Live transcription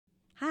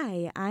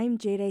Hi, I'm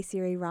Jade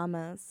Siri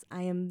Ramos.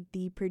 I am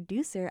the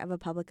producer of A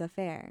Public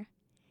Affair.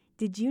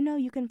 Did you know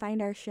you can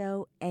find our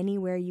show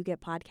anywhere you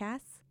get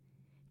podcasts?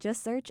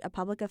 Just search A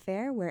Public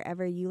Affair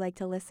wherever you like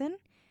to listen,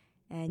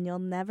 and you'll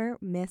never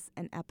miss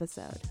an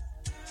episode.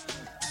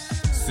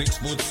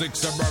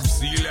 6'6" above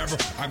sea level.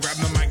 I grab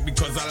the mic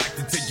because I like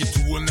to take you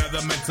to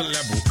another mental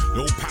level.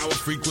 Low power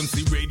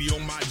frequency radio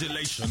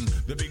modulation.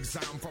 The big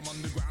sound from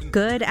underground.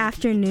 Good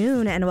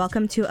afternoon and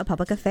welcome to A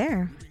Public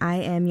Affair. I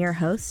am your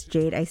host,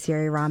 Jade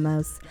Isiri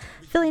Ramos,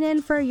 filling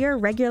in for your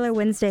regular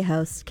Wednesday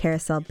host,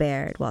 Carousel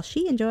Baird, while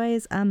she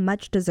enjoys a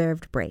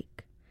much-deserved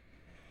break.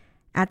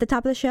 At the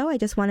top of the show, I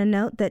just want to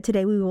note that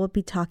today we will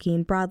be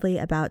talking broadly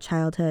about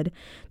childhood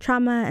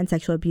trauma and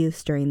sexual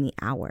abuse during the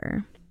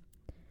hour.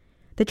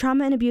 The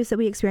trauma and abuse that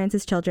we experience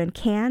as children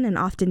can and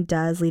often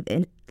does leave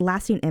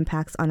lasting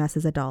impacts on us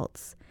as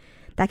adults.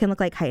 That can look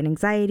like heightened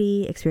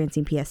anxiety,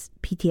 experiencing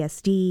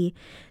PTSD,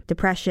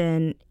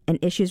 depression, and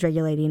issues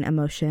regulating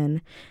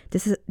emotion,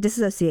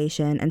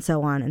 disassociation, and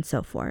so on and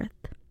so forth.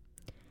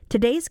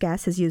 Today's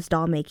guest has used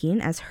doll making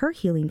as her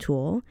healing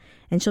tool,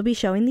 and she'll be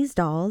showing these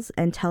dolls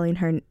and telling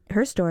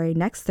her story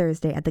next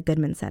Thursday at the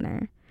Goodman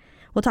Center.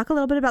 We'll talk a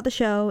little bit about the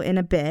show in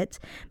a bit,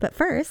 but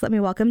first, let me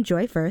welcome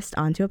Joy First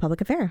onto A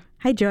Public Affair.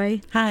 Hi,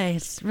 Joy. Hi,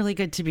 it's really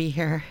good to be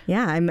here.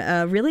 Yeah, I'm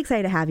really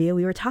excited to have you.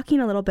 We were talking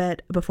a little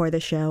bit before the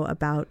show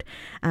about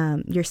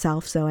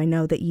yourself, so I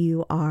know that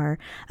you are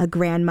a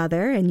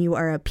grandmother and you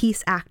are a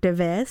peace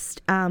activist.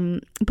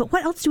 But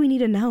what else do we need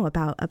to know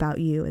about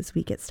you as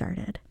we get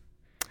started?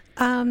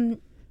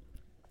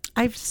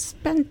 I've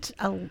spent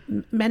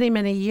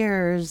many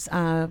years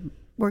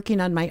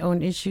working on my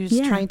own issues,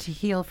 trying to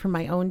heal from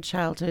my own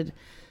childhood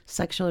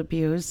sexual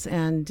abuse,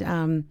 and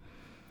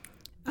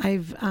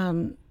I've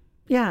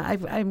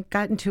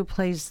gotten to a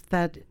place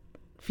that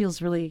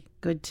feels really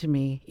good to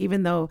me,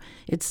 even though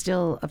it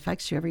still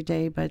affects you every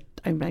day. But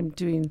I'm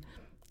doing,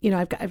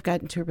 I've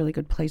gotten to a really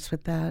good place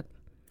with that.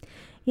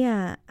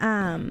 Yeah.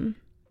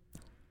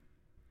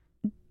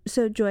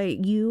 So Joy,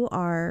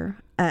 you're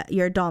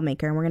a doll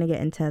maker, and we're going to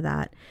get into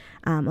that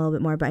a little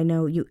bit more. But I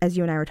know as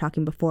you and I were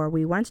talking before,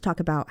 we wanted to talk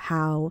about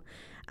how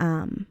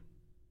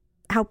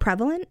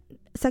prevalent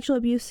sexual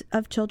abuse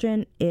of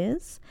children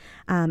is,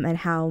 and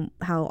how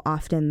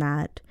often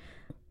that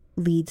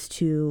leads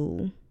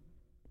to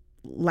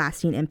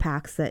lasting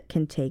impacts that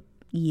can take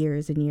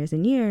years and years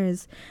and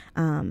years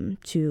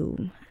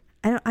to.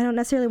 I don't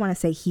necessarily want to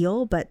say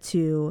heal, but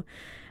to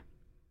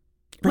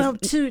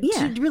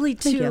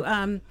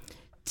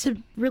to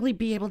really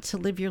be able to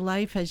live your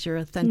life as your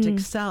authentic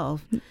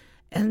self,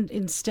 and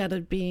instead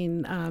of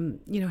being,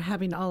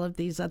 having all of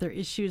these other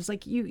issues,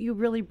 like you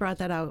really brought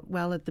that out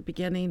well at the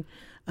beginning.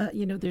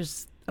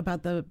 There's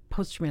about the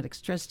post-traumatic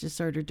stress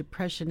disorder,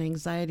 depression,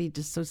 anxiety,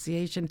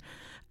 dissociation,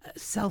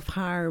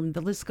 self-harm,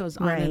 the list goes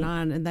on and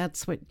on. And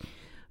that's what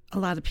a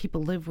lot of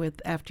people live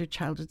with after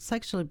childhood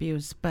sexual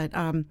abuse. But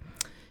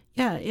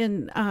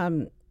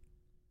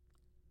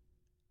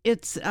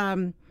it's...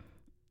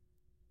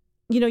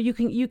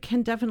 you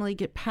can definitely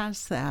get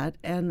past that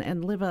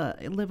and live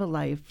a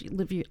life,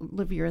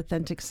 live your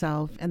authentic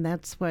self, and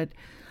that's what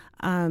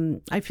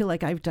I feel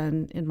like I've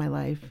done in my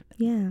life.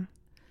 Yeah,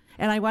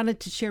 and I wanted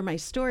to share my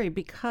story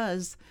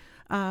because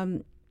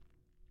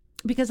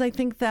I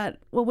think that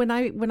when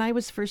I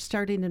was first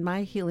starting in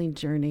my healing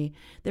journey,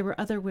 there were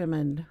other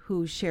women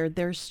who shared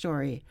their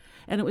story,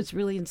 and it was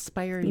really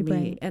inspiring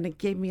me, and it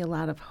gave me a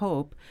lot of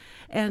hope.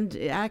 And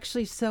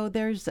actually, so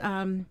there's.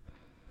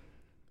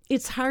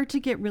 It's hard to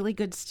get really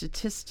good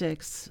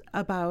statistics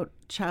about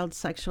child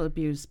sexual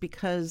abuse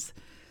because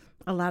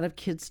a lot of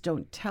kids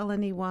don't tell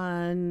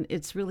anyone.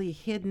 It's really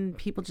hidden.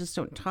 People just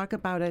don't talk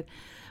about it.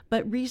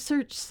 But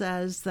research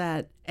says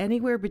that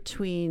anywhere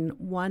between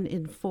 1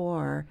 in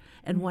 4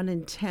 and 1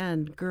 in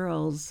 10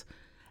 girls,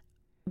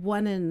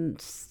 1 in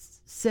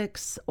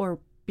 6 or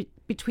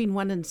between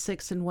 1 in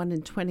 6 and 1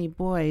 in 20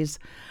 boys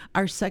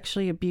are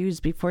sexually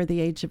abused before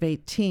the age of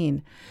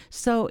 18.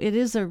 So it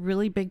is a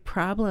really big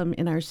problem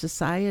in our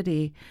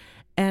society.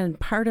 And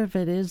part of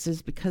it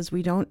is because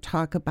we don't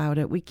talk about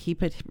it. We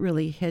keep it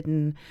really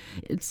hidden.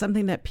 It's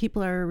something that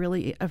people are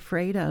really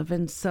afraid of.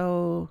 And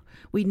so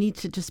we need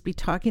to just be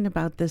talking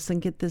about this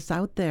and get this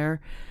out there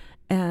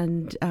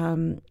and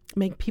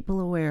make people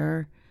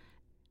aware.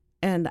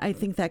 And I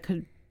think that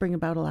could bring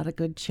about a lot of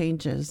good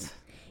changes.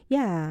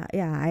 Yeah,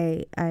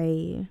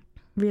 I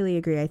really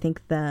agree. I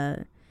think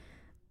the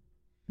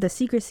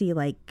secrecy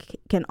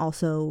can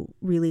also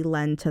really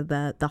lend to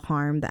the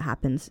harm that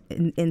happens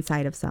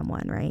inside of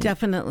someone, right?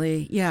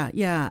 Definitely.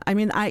 Yeah. I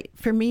mean,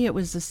 for me it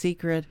was a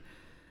secret.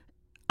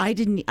 I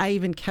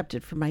even kept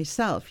it for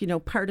myself.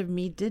 Part of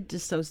me did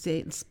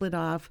dissociate and split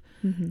off,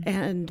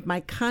 and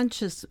my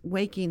conscious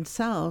waking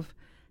self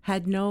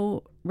had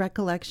no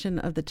recollection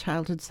of the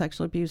childhood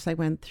sexual abuse I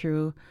went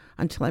through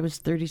until I was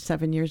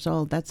 37 years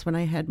old. That's when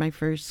I had my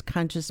first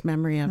conscious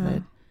memory of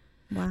it.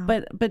 Wow.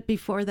 But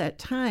before that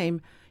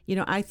time,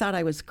 I thought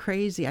I was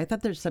crazy. I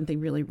thought there's something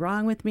really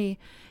wrong with me.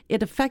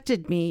 It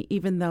affected me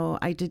even though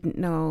I didn't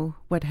know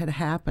what had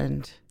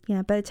happened.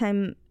 Yeah, by the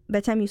time by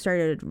the time you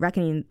started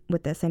reckoning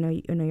with this, I know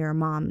you're a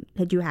mom.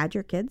 Had you had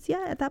your kids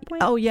yet at that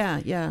point? Oh,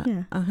 yeah.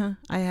 Yeah.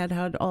 I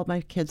had all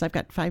my kids. I've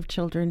got 5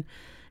 children,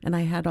 and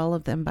I had all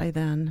of them by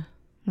then.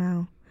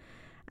 Wow.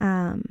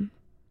 I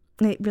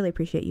really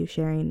appreciate you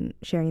sharing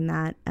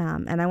that.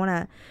 And I want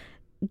to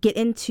get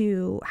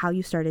into how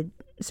you started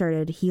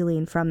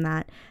healing from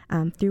that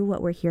through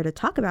what we're here to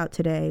talk about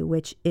today,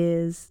 which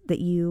is that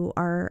you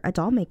are a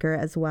doll maker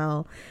as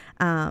well.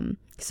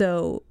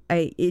 So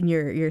in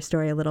your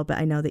story a little bit,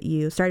 I know that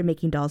you started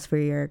making dolls for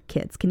your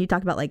kids. Can you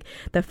talk about like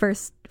the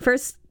first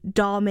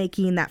doll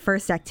making, that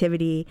first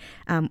activity?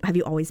 Have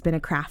you always been a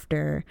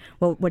crafter?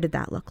 What did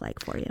that look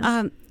like for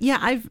you?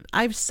 Yeah,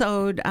 I've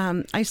sewed.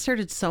 I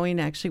started sewing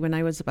actually when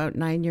I was about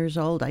 9 years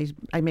old. I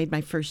made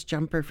my first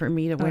jumper for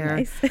me to wear.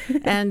 Nice.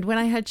 And when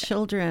I had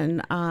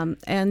children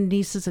and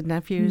nieces and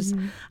nephews,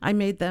 I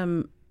made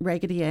them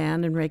Raggedy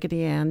Ann and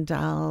Raggedy Ann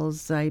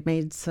dolls. I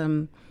made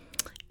some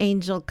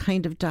angel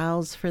kind of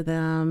dolls for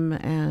them,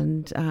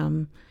 and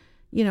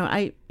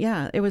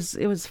it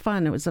was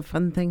fun. It was a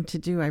fun thing to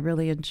do. I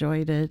really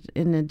enjoyed it.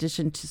 In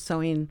addition to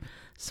sewing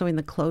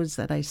the clothes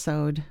that I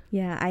sewed.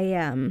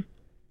 Yeah,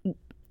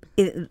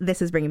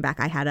 this is bringing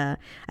back. I had a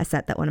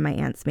set that one of my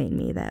aunts made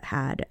me that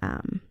had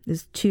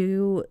there's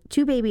two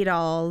baby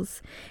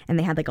dolls, and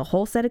they had like a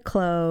whole set of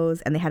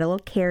clothes, and they had a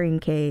little carrying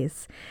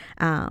case.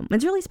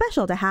 It's really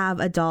special to have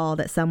a doll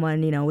that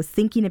someone was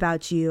thinking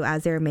about you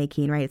as they were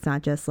making. Right, it's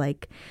not just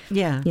like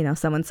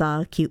someone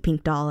saw a cute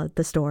pink doll at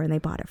the store and they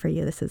bought it for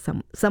you. This is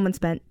someone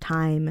spent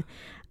time.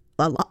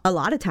 A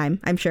lot of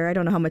time, I'm sure. I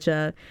don't know how much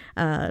a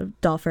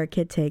doll for a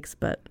kid takes,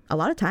 but a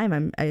lot of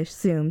time, I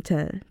assume,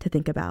 to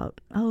think about,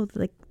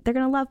 like they're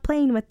going to love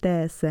playing with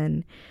this.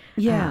 And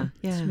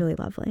it's really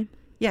lovely.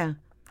 Yeah.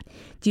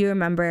 Do you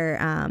remember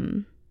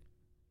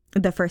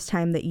the first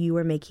time that you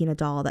were making a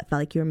doll that felt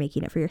like you were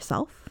making it for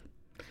yourself?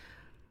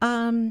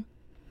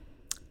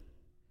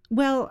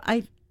 Well,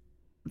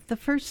 the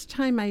first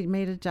time I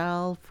made a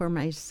doll for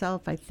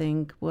myself, I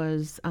think,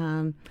 was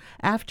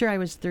after I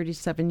was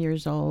 37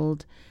 years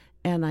old.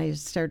 And I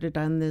started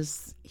on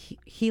this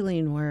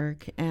healing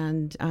work,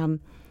 and I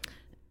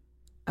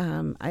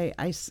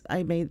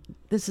made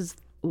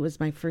was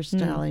my first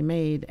doll I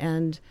made,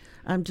 and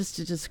just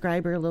to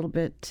describe her a little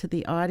bit to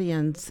the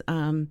audience,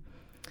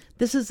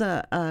 this is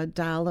a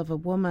doll of a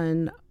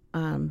woman.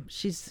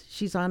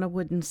 She's on a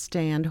wooden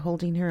stand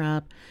holding her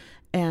up,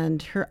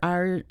 and her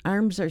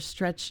arms are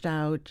stretched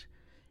out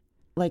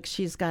like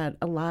she's got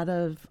a lot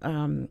of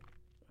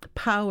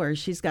power.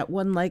 She's got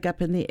one leg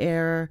up in the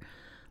air,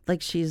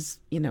 like she's,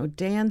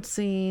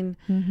 dancing.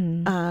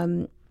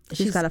 Mm-hmm.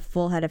 She's got a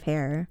full head of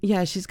hair.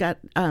 Yeah, she's got,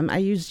 I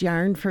used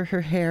yarn for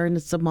her hair, and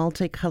it's a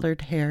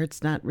multicolored hair.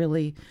 It's not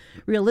really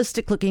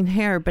realistic looking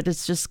hair, but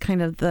it's just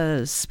kind of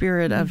the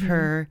spirit of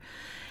her.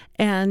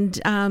 And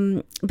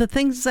the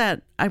things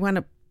that I want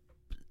to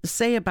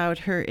say about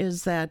her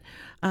is that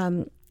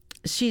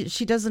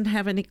she doesn't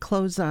have any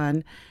clothes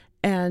on.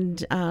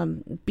 And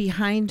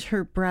behind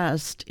her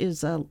breast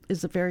is a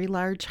very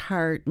large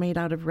heart made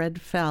out of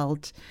red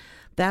felt.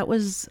 That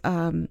was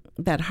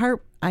that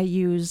heart I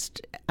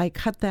used. I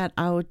cut that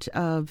out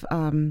of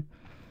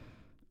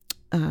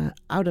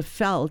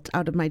felt,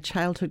 out of my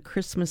childhood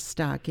Christmas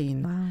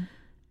stocking. Wow.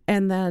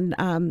 And then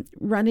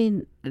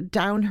running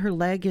down her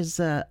leg is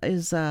our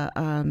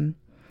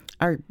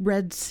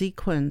red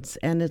sequence,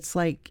 and it's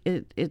like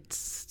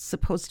it's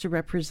supposed to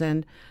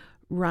represent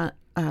blood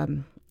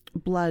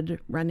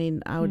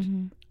running out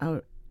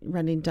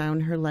running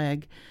down her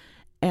leg,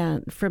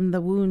 and from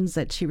the wounds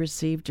that she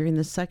received during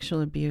the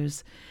sexual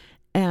abuse.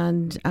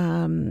 And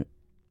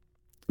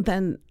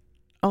then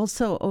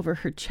also over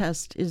her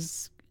chest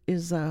is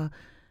a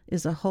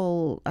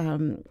whole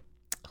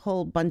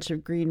bunch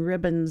of green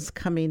ribbons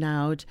coming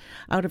out.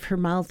 Out of her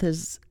mouth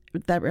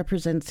that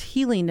represents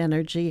healing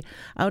energy.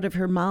 Out of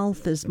her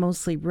mouth is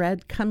mostly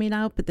red coming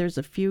out, but there's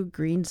a few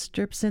green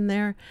strips in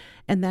there,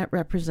 and that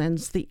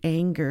represents the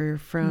anger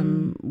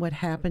from what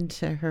happened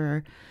to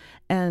her.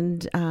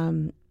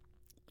 And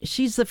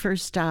she's the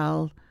first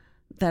doll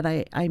that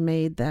I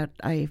made that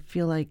I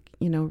feel like,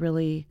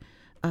 really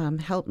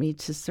helped me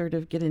to sort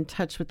of get in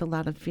touch with a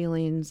lot of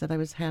feelings that I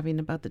was having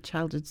about the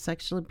childhood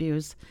sexual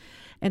abuse.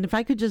 And if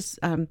I could just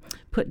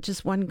put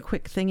just one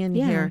quick thing in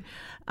here.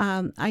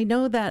 I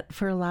know that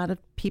for a lot of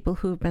people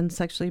who have been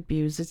sexually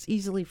abused, it's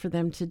easily for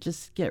them to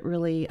just get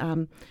really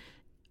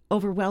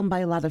overwhelmed by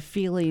a lot of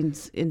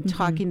feelings in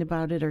talking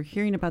about it or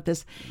hearing about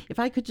this. If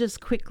I could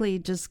just quickly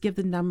just give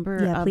the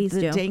number of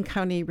the Dane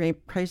County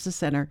Rape Crisis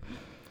Center.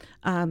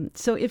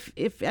 So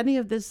if any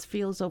of this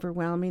feels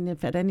overwhelming,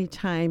 if at any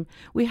time,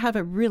 we have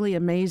a really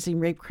amazing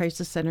Rape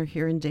Crisis Center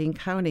here in Dane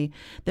County.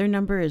 Their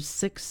number is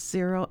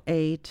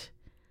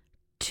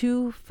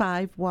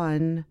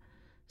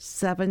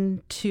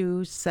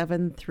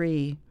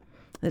 608-251-7273.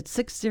 That's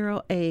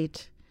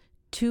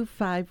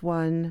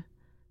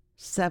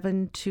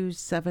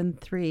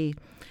 608-251-7273.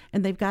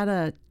 And they've got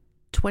a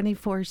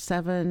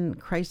 24/7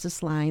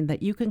 crisis line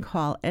that you can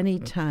call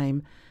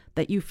anytime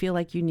that you feel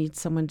like you need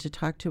someone to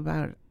talk to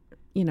about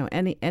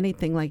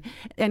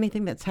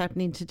anything that's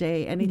happening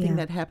today, anything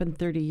that happened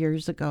 30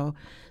 years ago.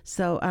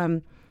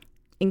 So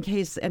in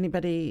case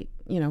anybody,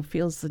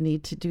 feels the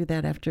need to do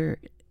that after,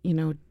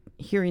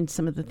 hearing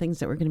some of the things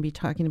that we're going to be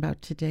talking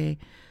about today.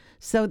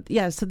 So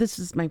this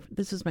is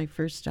my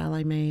first doll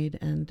I made.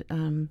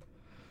 And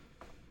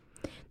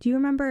do you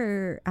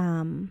remember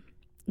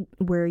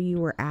where you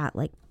were at,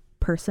 like,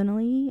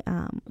 personally,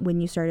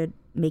 when you started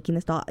making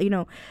this doll?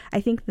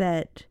 I think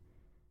that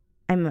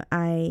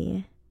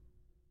I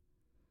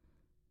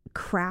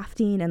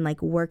crafting and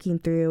like working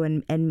through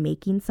and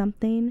making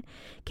something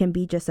can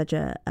be just such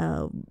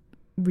a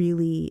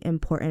really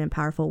important and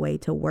powerful way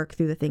to work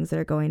through the things that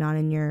are going on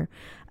in your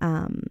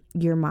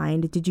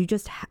mind. Did you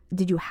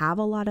have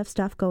a lot of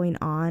stuff going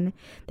on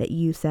that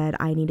you said,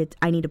 I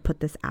need to put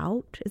this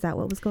out? Is that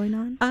what was going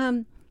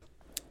on?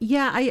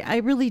 Yeah, I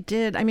really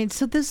did. I mean,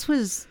 so it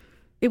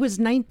was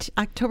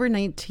October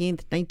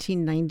 19th,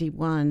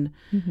 1991,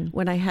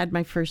 when I had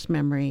my first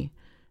memory.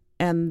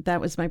 And that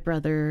was my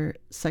brother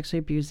sexually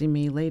abusing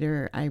me.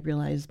 Later, I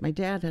realized my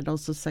dad had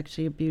also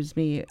sexually abused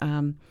me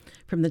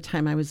from the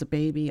time I was a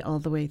baby all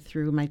the way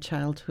through my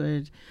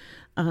childhood.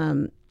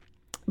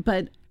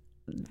 But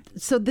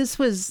so this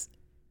was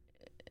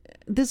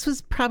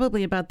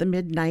probably about the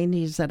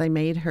mid-90s that I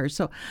made her.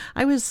 So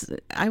I was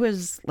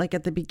like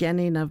at the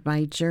beginning of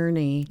my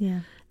journey.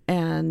 Yeah.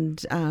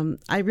 And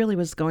I really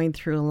was going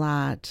through a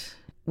lot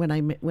when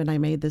I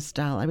made this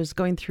doll. I was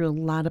going through a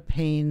lot of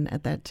pain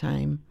at that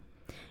time.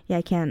 Yeah,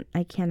 I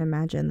can't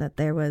imagine that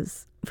there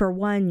was, for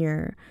one,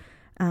 your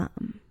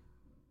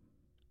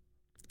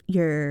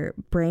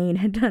brain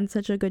had done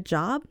such a good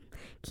job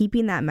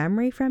keeping that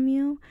memory from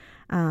you,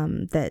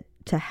 that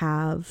to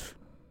have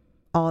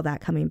all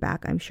that coming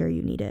back, I'm sure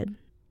you needed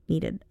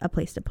a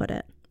place to put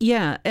it.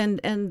 Yeah,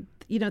 and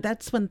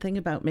that's one thing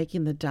about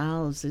making the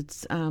dolls.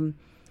 It's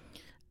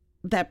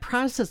that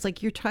process,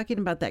 like you're talking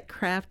about, that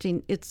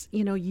crafting. It's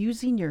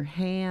using your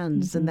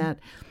hands and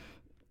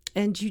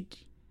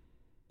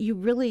you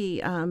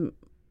really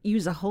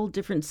use a whole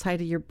different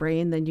side of your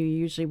brain than you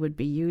usually would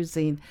be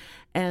using,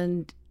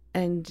 and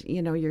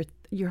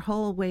your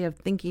whole way of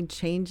thinking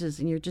changes,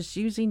 and you're just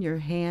using your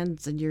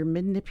hands, and you're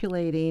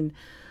manipulating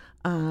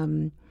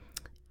the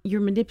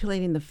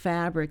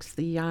fabrics,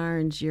 the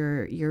yarns,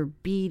 you're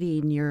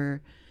beading,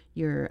 you're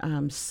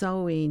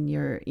sewing,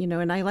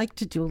 and I like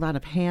to do a lot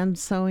of hand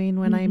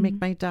sewing when I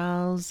make my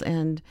dolls,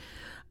 and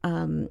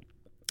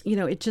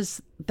it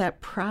just,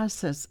 that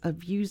process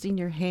of using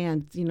your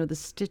hands, the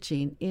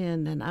stitching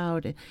in and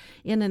out.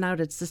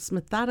 It's this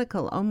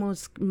methodical,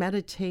 almost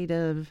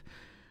meditative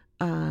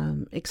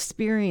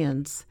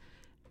experience.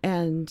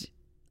 And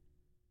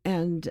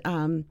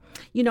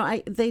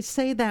they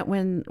say that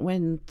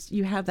when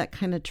you have that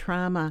kind of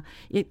trauma,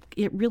 it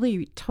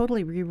really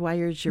totally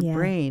rewires your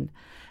brain.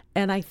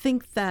 And I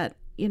think that,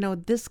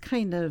 this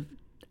kind of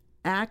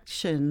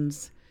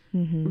actions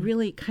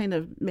really kind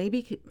of,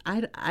 maybe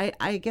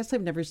I guess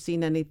I've never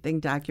seen anything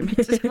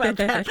documented about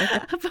that,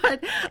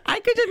 but I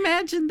could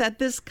imagine that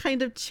this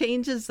kind of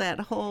changes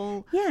that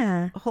whole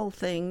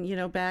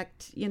thing, back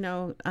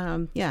to,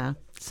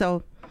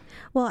 so.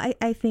 Well,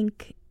 I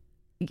think,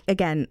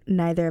 again,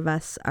 neither of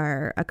us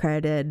are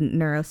accredited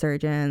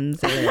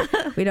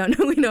neurosurgeons. we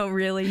don't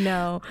really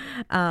know,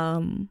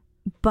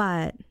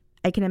 but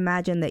I can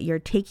imagine that you're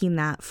taking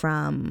that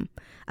from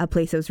a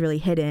place that was really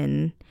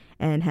hidden,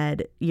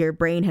 and your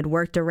brain had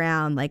worked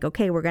around, like,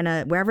 okay,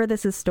 wherever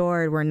this is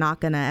stored, we're not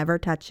gonna ever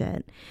touch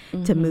it,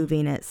 to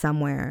moving it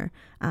somewhere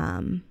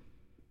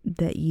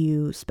that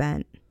you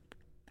spent,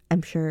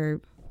 I'm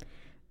sure,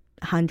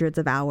 hundreds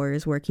of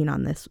hours working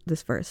on this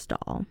first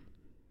doll.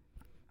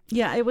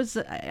 Yeah, it was.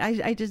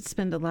 I did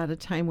spend a lot of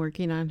time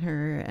working on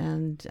her,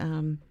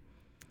 and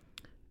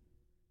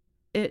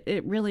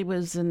it really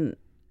was an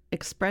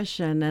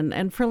expression,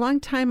 and for a long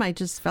time I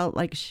just felt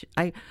like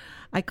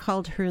I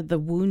called her the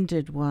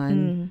Wounded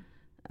One,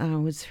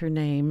 was her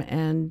name,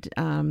 and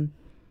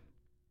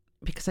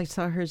because I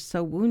saw her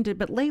so wounded.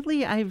 But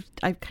lately I've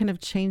kind of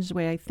changed the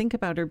way I think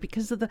about her,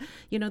 because of the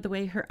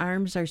way her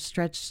arms are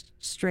stretched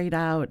straight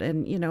out,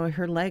 and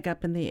her leg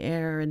up in the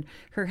air, and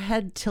her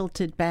head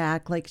tilted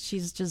back, like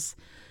she's just,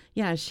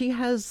 she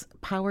has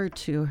power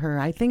to her.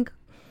 I think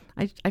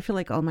I feel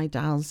like all my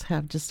dolls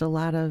have just a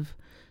lot of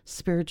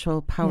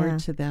spiritual power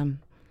to them.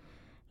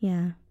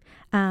 Yeah.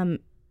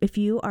 If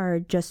you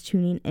are just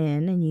tuning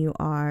in and you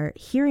are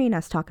hearing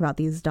us talk about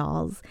these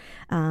dolls,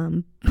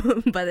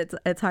 but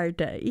it's hard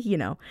to,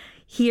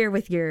 hear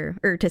with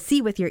to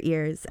see with your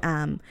ears,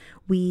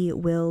 we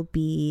will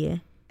be,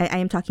 I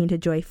am talking to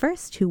Joy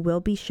First, who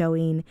will be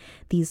showing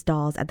these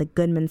dolls at the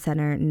Goodman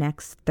Center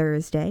next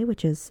Thursday,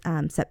 which is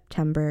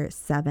September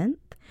 7th,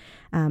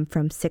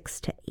 from 6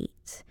 to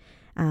 8.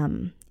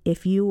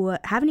 If you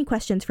have any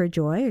questions for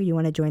Joy, or you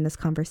want to join this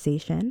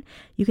conversation,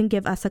 you can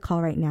give us a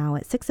call right now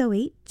at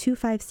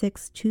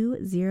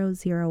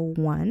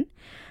 608-256-2001.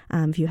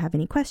 If you have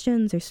any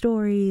questions or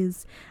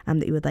stories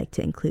that you would like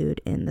to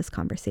include in this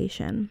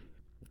conversation.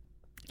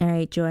 All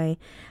right, Joy.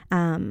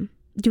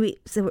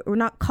 So we're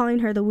not calling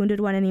her the wounded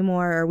one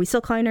anymore, or are we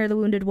still calling her the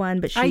wounded one,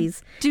 but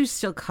she's... I do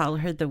still call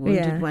her the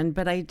wounded one,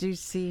 but I do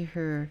see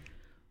her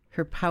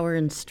power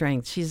and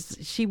strength.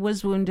 She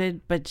was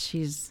wounded, but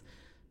she's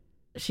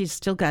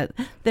still got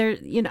there.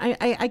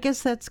 I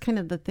guess that's kind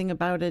of the thing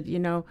about it.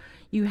 You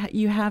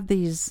have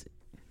these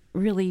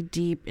really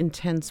deep,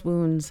 intense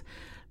wounds,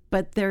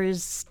 but there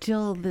is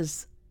still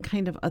this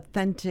kind of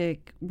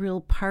authentic, real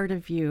part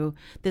of you,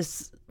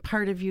 this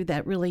part of you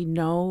that really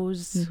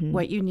knows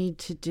what you need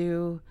to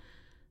do.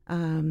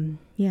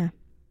 Yeah.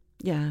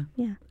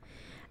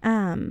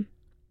 I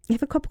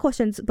have a couple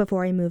questions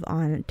before I move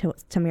on to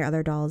some of your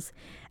other dolls.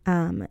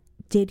 Were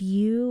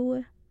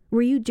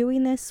you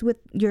doing this with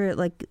your,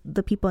 like,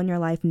 the people in your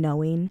life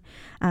knowing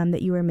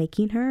that you were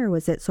making her, or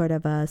was it sort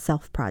of a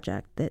self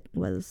project that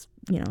was,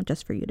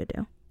 just for you to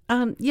do?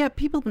 Yeah,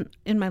 people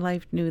in my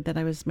life knew that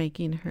I was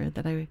making her,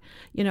 that the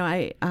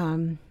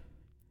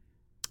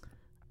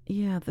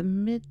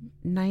mid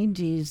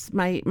 90s,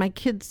 my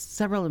kids,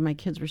 several of my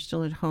kids were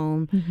still at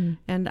home,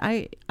 and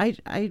I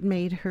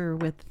made her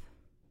with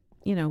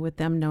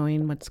them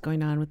knowing what's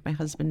going on, with my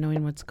husband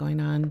knowing what's going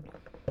on.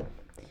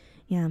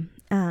 Yeah.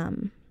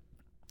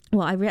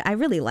 Well, I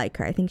really like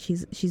her. I think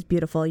she's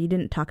beautiful. You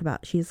didn't talk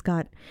about, she's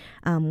got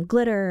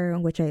glitter,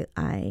 which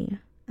I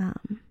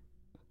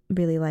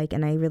really like,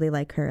 and I really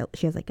like her.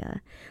 She has like a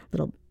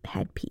little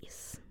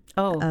headpiece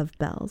of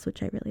bells,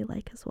 which I really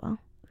like as well.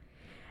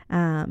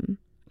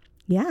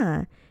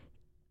 Yeah.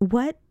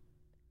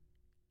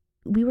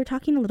 We were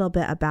talking a little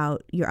bit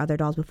about your other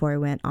dolls before we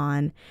went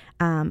on.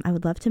 I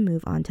would love to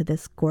move on to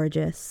this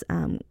gorgeous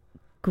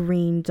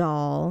green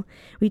doll.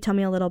 Will you tell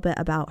me a little bit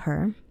about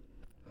her?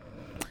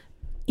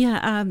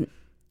 Yeah,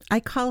 I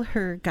call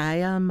her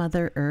Gaia,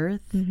 Mother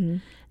Earth.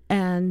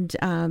 And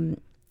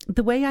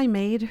the way I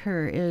made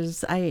her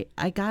is I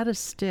got a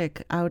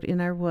stick out in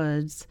our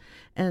woods,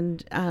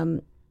 and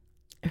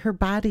her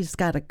body's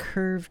got a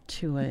curve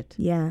to it.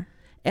 Yeah.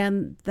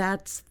 And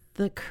that's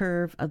the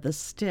curve of the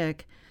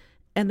stick.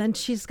 And then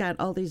she's got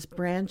all these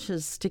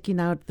branches sticking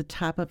out the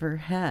top of her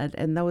head,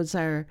 and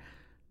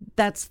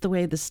that's the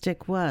way the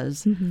stick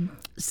was.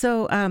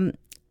 So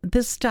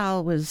this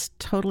doll was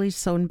totally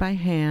sewn by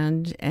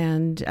hand,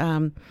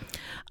 and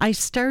I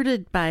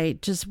started by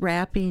just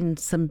wrapping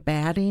some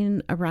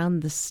batting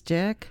around the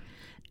stick,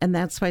 and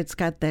that's why it's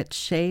got that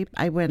shape.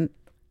 I went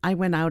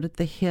out at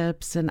the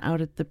hips and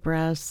out at the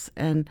breasts,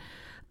 and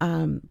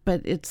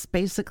but it's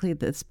basically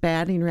this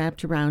batting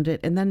wrapped around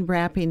it, and then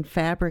wrapping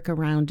fabric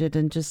around it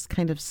and just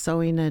kind of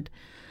sewing it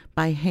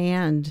by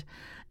hand.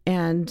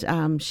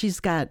 And she's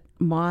got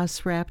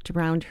moss wrapped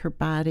around her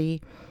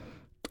body.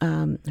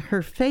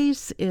 Her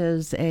face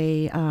is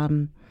a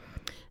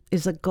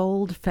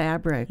gold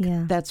fabric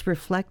that's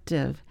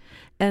reflective,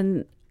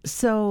 and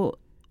so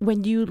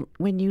when you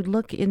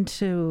look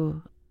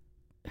into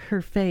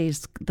her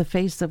face, the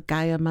face of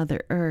Gaia,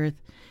 Mother Earth,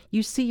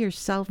 you see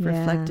yourself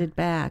reflected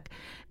back,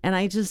 and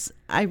I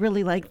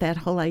really like that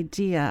whole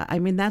idea. I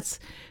mean, that's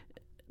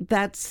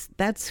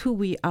who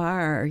we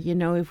are.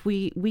 If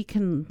we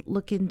can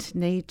look into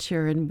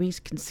nature and we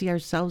can see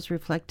ourselves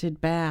reflected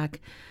back.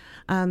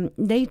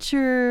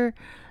 Nature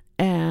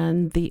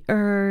and the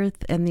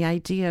earth and the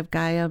idea of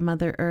Gaia,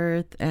 Mother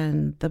Earth,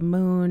 and the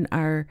moon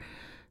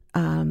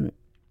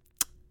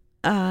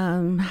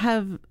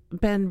have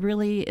been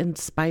really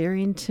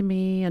inspiring to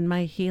me in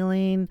my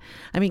healing.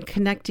 I mean,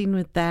 connecting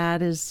with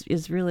that has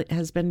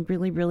been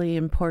really, really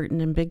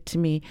important and big to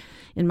me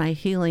in my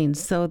healing.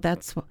 So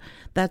that's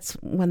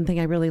one thing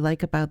I really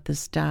like about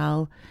this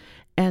doll.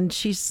 And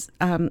she's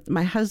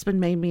my husband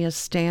made me a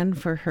stand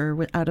for her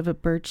out of a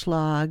birch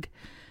log.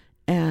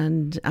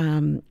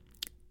 And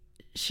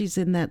she's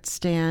in that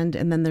stand,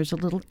 and then there's a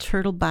little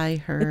turtle by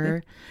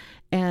her.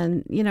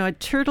 And,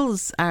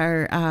 turtles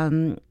are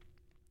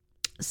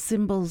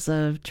symbols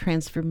of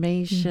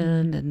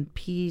transformation and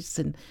peace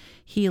and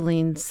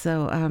healing.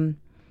 So,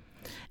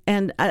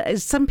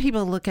 some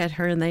people look at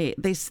her and I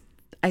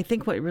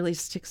think what really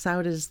sticks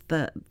out is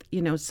so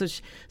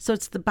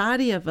it's the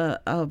body of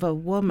a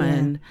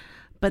woman,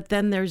 but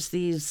then there's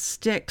these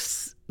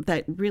sticks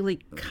that really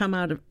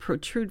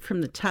protrude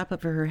from the top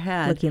of her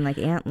head, looking like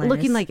antlers.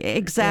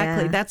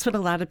 Exactly. Yeah. That's what a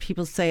lot of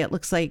people say. It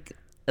looks like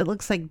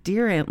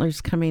deer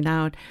antlers coming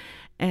out,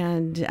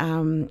 and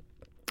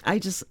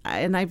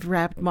I've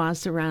wrapped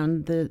moss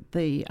around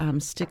the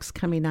sticks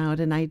coming out,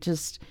 and I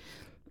just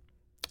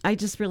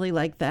really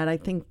like that. I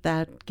think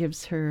that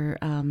gives her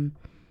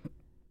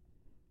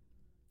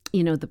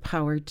the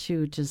power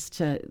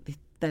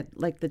that,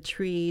 like the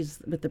trees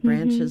with the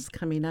branches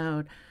coming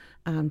out,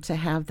 to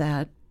have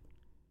that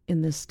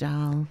in this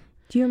doll.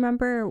 Do you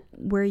remember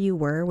where you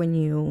were when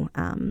you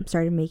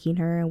started making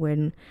her, and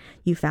when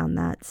you found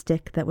that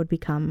stick that would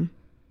become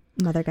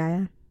Mother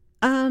Gaia?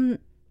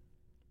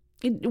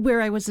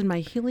 Where I was in my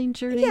healing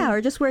journey? Yeah,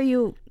 or just where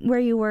you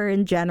were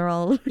in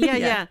general.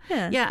 Yeah.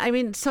 I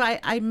mean, so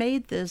I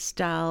made this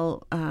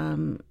doll.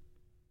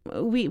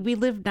 We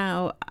live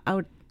now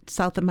out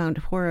south of Mount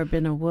Horeb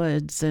in a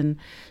woods, and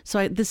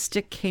so this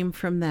stick came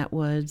from that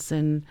woods,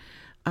 and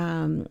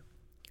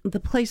the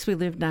place we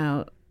live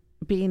now,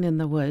 being in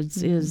the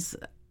woods, is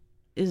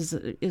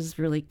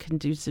really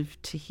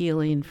conducive to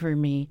healing for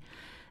me,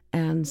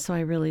 and so I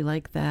really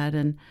like that.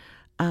 And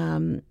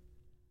I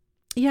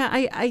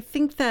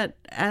think that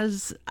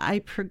as I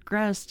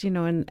progressed,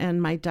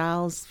 and my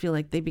dolls feel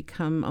like they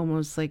become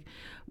almost like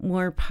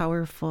more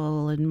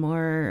powerful and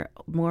more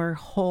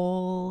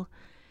whole.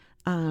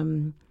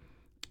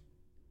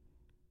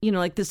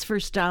 Like this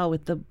first doll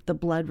with the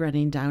blood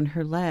running down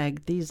her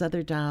leg. These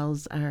other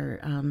dolls are,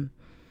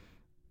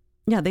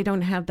 they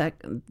don't have that.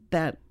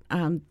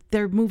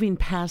 They're moving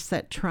past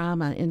that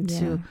trauma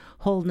into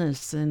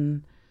wholeness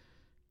and.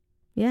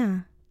 Yeah,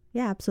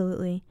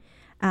 absolutely.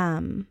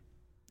 We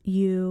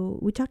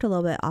talked a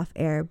little bit off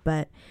air,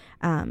 but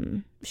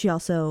she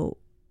also,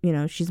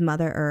 she's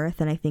Mother Earth,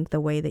 and I think the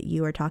way that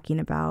you are talking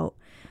about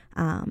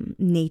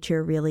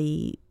nature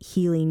really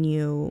healing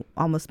you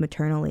almost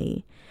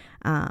maternally,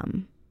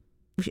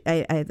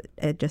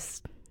 it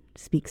just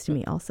speaks to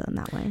me also in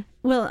that way.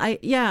 Well,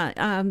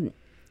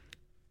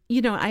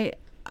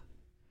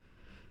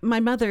 my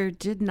mother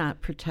did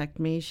not protect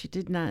me. She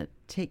did not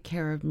take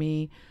care of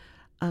me.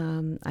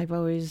 I've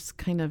always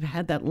kind of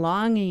had that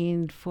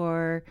longing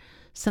for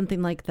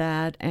something like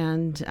that.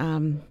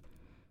 And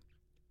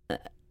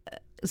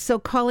so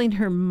calling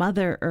her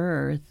Mother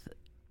Earth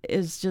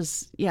is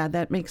just,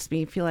 that makes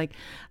me feel like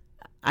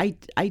I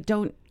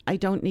don't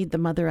need the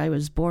mother I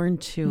was born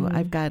to.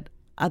 I've got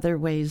other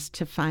ways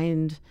to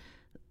find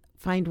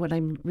what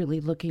I'm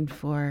really looking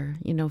for,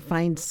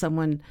 find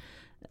someone,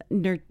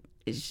 not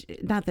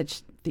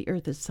that the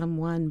earth is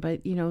someone, but,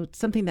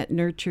 something that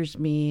nurtures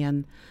me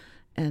and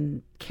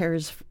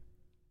cares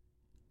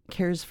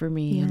for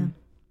me and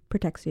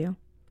protects you.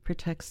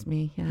 Protects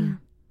me, yeah.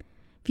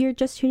 If you're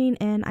just tuning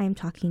in, I am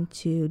talking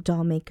to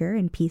doll maker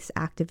and peace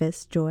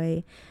activist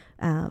Joy.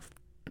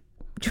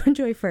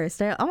 Joy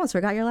First. I almost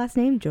forgot your last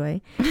name,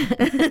 Joy.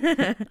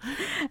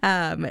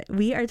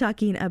 We are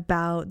talking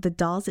about the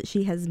dolls that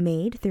she has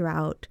made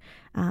throughout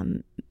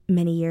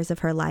many years of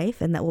her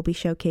life, and that will be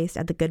showcased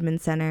at the Goodman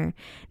Center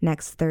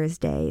next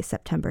Thursday,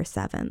 September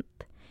 7th.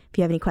 If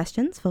you have any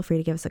questions, feel free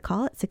to give us a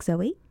call at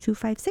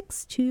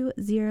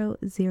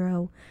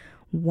 608-256-2001.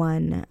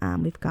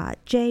 We've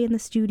got Jay in the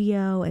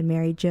studio and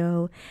Mary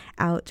Jo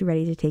out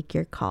ready to take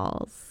your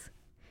calls.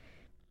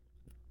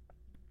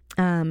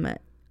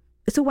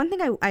 So one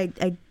thing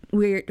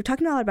we're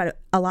talking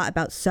a lot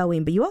about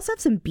sewing, but you also have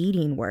some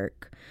beading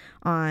work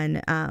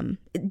on.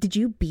 Did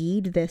you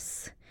bead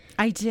this?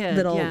 I did.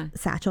 Little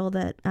satchel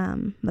that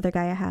Mother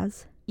Gaia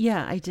has.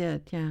 Yeah, I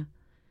did. Yeah.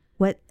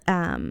 What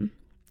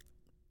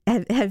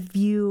have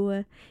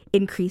you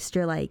increased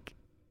your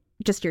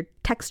just your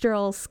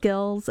textural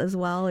skills as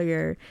well, or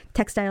your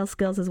textile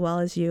skills as well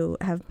as you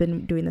have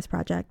been doing this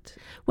project?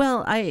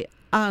 Well, I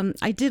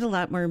did a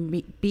lot more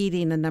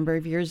beading a number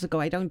of years ago.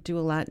 I don't do a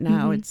lot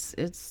now.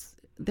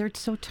 They're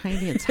so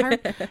tiny. It's hard.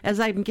 As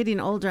I'm getting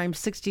older, I'm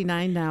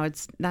 69 now.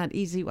 It's not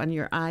easy on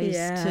your eyes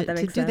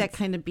to do that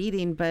kind of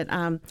beading. But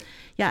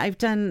I've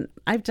done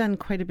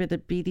quite a bit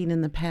of beading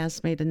in the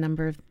past. Made a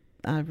number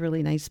of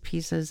really nice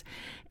pieces,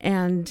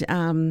 and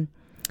I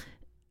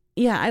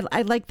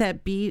like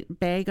that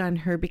bag on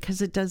her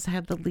because it does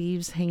have the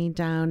leaves hanging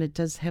down. It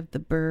does have the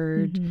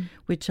bird,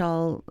 which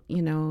all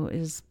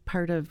is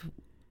part of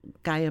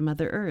Gaia,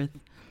 Mother Earth.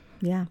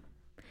 Yeah.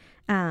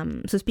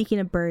 So speaking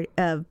of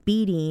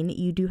beading,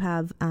 you do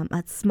have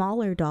a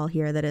smaller doll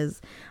here that is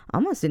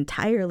almost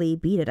entirely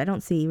beaded. I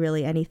don't see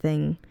really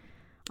anything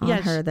on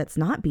her that's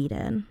not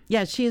beaded.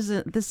 Yeah,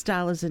 this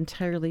doll is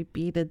entirely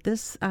beaded.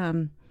 This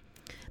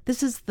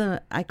is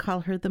I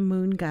call her the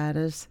moon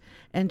goddess,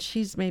 and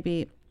she's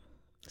maybe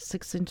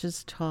 6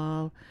 inches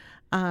tall.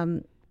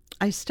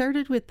 I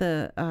started with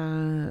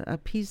a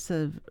piece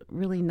of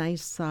really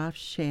nice soft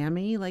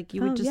chamois, like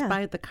you would just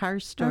buy at the car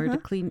store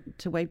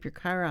to wipe your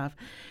car off.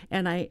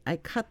 And I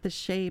cut the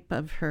shape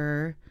of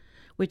her,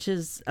 which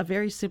is a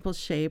very simple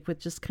shape with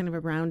just kind of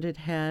a rounded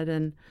head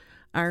and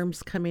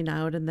arms coming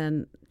out, and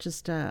then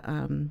just I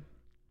don't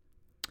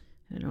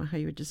know how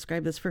you would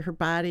describe this. For her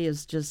body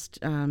is just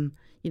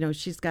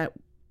she's got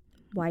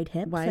wide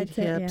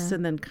hips,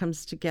 and then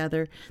comes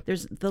together.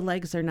 The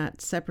legs are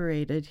not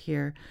separated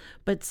here,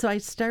 but so I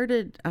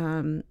started.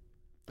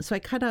 So I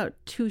cut out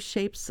 2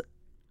 shapes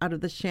out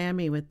of the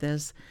chamois with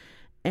this,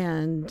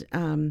 and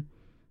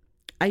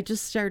I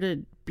just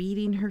started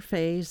beading her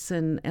face,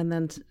 and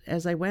then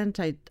as I went,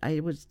 I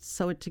would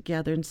sew it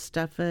together and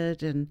stuff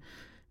it, and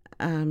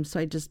so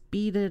I just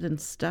beaded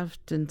and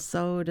stuffed and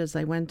sewed as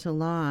I went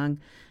along,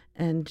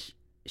 and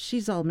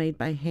she's all made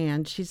by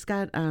hand. She's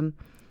got a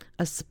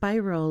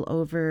spiral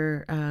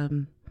over,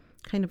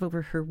 kind of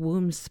over her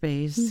womb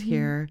space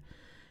here,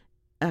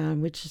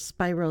 which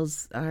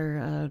spirals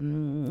are,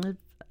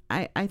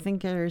 I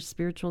think, are a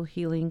spiritual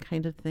healing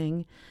kind of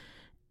thing.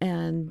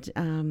 And,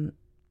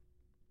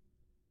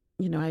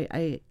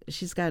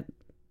 she's got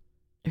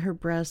her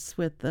breasts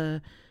with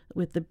the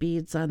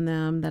beads on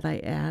them that I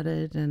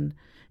added, and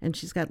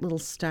she's got little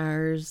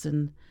stars,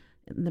 and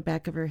in the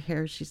back of her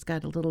hair, she's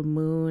got a little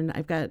moon.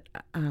 I've got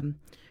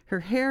her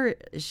hair.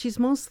 She's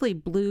mostly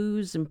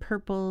blues and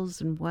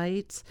purples and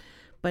whites,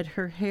 but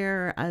her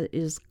hair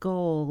is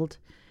gold,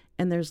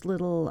 and there's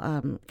little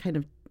kind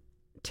of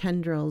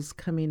tendrils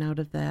coming out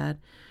of that.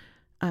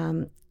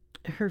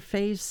 Her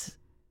face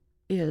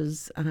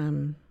is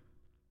I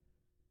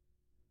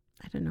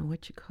don't know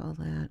what you call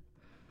that,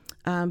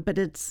 but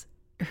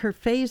her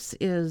face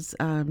is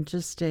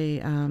just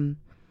a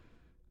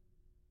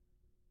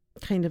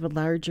kind of a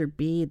larger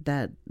bead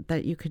that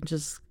you can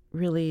just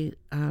really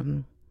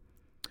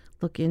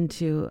look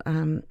into.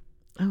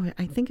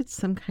 I think it's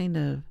some kind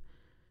of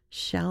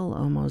shell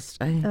almost.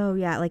 Oh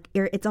yeah, like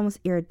it's almost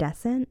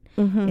iridescent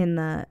in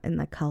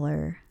the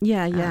color.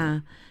 Yeah.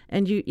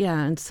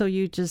 And so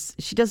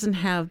she doesn't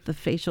have the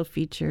facial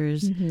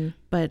features,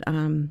 but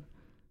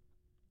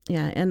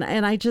yeah,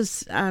 and I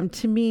just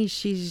to me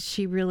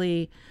she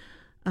really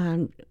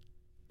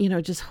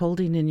just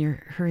holding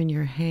her in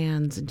your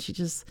hands, and she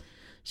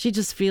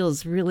just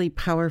feels really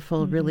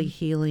powerful, really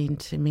healing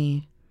to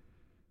me.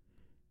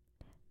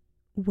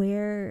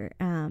 Where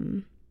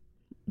do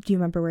you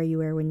remember where you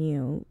were when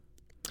you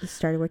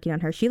started working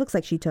on her? She looks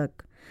like she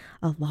took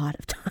a lot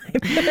of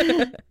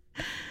time.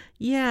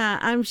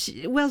 Yeah.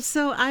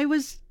 So I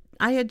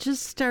had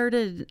just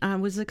started,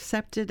 was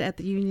accepted at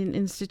the Union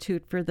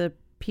Institute for the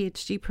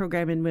PhD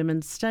program in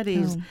women's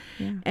studies. Oh,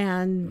 yeah.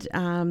 And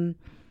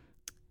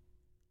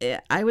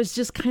I was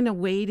just kind of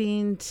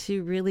waiting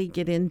to really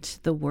get into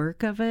the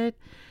work of it.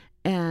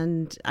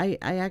 And I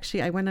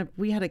went up,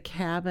 we had a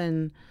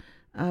cabin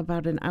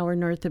about an hour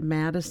north of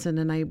Madison,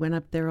 and I went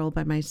up there all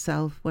by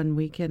myself one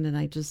weekend, and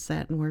I just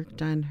sat and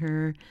worked on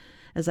her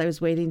as I was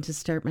waiting to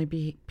start my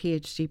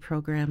PhD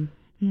program.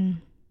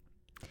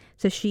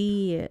 So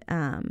she's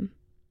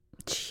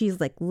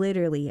like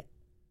literally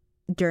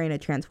during a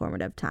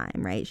transformative time,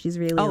 right? She's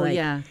really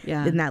yeah.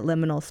 in that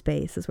liminal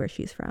space is where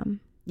she's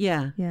from.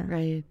 Yeah.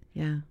 Right.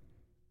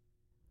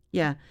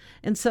 Yeah.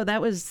 And so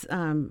that was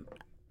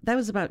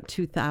about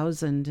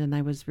 2000, and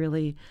I was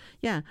really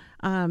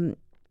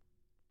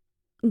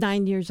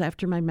 9 years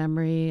after my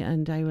memory,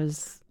 and I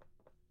was,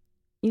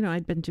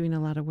 I'd been doing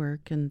a lot of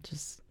work, and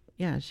just,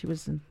 she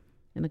was in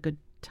a good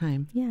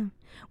time. Yeah.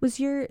 We've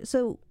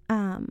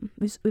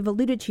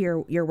alluded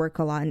to your work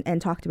a lot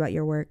and talked about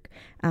your work,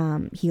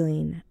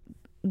 healing.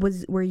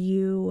 Were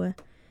you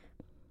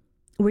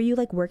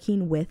like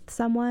working with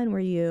someone? Were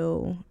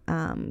you,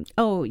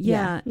 Oh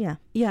yeah.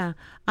 Yeah.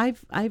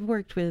 I've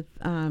worked with,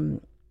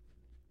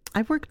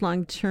 I've worked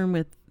long-term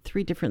with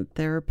 3 different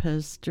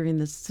therapists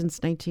since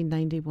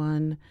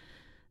 1991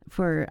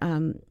 for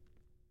 10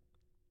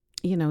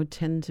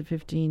 to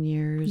 15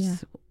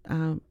 years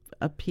a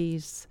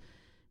piece.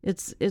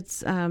 It's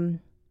a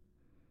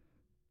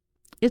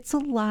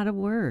lot of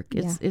work.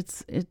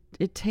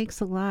 It takes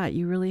a lot.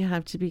 You really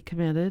have to be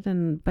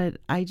committed, but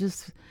I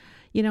just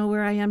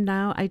where I am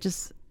now,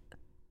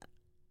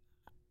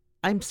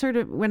 I'm sort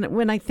of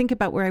when I think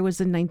about where I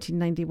was in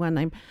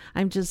 1991,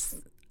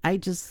 I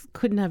just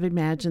couldn't have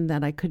imagined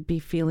that I could be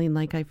feeling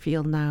like I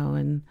feel now.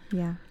 And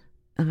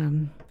I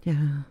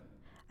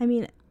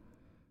mean,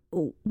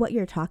 what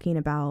you're talking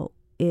about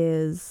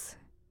is,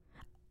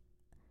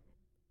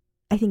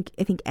 I think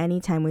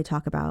anytime we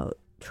talk about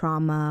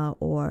trauma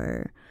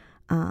or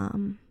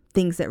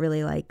things that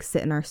really like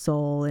sit in our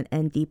soul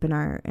and deep in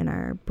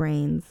our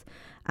brains,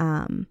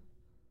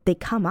 they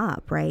come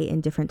up, right,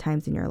 in different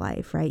times in your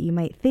life, right? You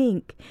might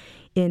think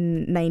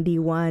in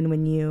 91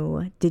 when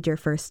you did your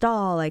first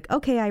stall, like,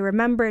 okay, I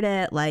remembered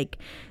it, like,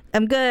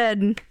 I'm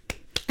good,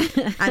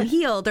 I'm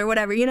healed or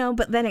whatever,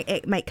 but then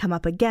it might come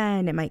up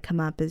again. It might come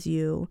up as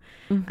you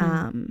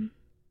move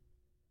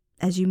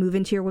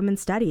into your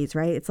women's studies,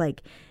 right? It's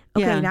like,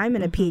 okay, now I'm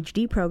in a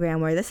PhD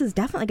program where this is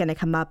definitely going to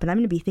come up, and I'm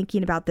going to be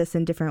thinking about this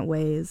in different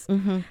ways,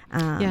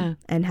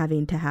 and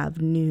having to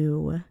have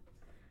new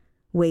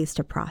ways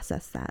to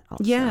process that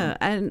also. Yeah,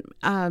 and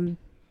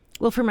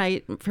well, for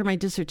my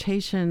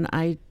dissertation,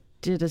 I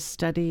did a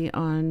study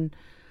on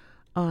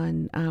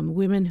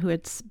women who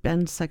had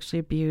been sexually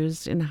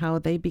abused and how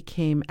they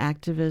became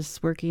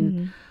activists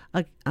working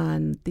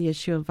on the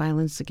issue of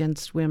violence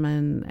against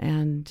women,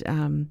 and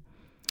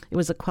it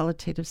was a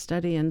qualitative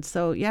study. And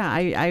so,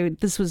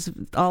 this was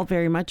all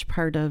very much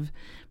part of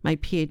my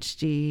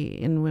PhD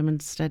in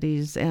women's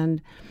studies,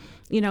 and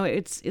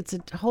it's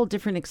a whole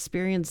different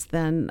experience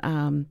than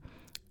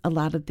a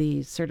lot of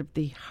the sort of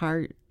the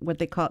hard, what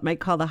they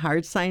might call the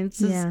hard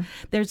sciences. Yeah.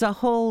 There's a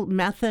whole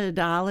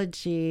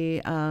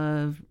methodology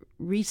of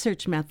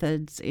research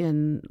methods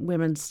in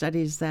women's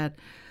studies that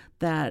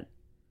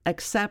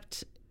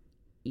accept,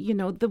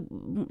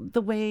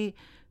 the way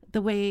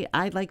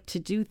I like to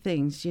do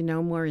things,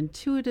 more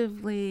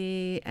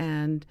intuitively,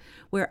 and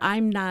where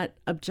I'm not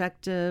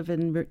objective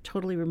and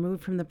totally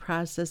removed from the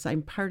process.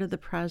 I'm part of the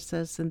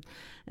process, and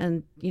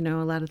a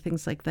lot of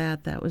things like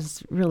that. That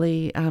was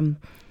really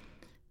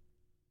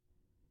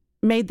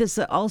made this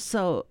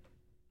also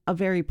a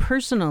very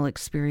personal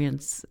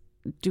experience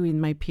doing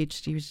my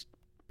PhD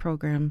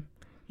program.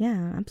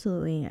 Yeah,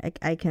 absolutely.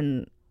 I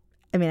can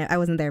I mean, I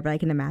wasn't there, but I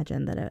can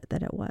imagine that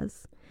it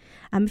was.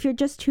 If you're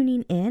just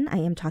tuning in, I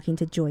am talking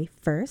to Joy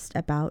First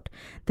about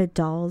the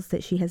dolls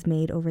that she has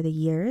made over the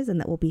years and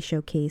that will be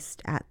showcased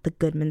at the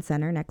Goodman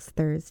Center next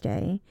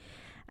Thursday.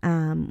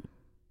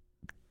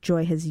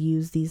 Joy has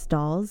used these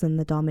dolls in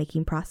the doll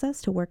making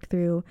process to work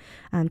through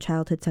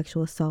childhood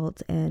sexual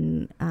assault,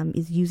 and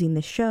is using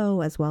the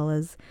show as well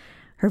as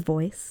her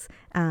voice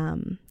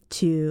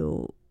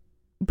to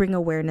bring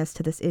awareness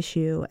to this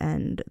issue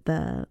and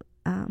the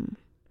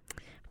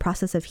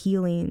process of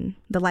healing,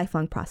 the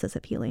lifelong process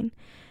of healing.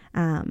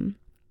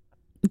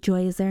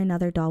 Joy, is there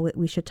another doll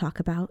we should talk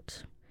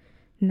about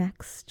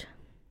next?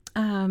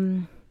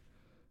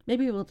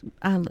 Maybe we'll,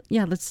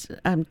 let's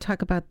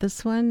talk about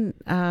this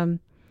one.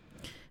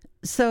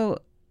 So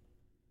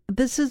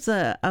this is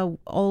a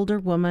older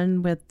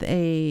woman with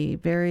a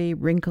very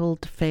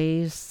wrinkled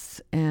face,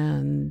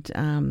 and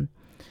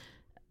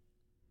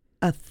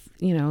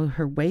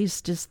her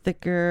waist is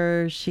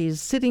thicker. She's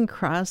sitting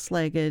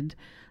cross-legged.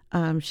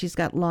 She's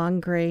got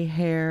long gray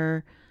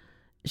hair.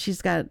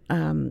 She's got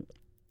a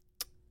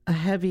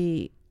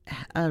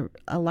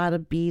lot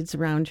of beads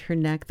around her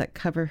neck that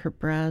cover her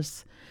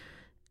breasts.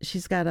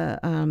 She's got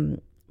a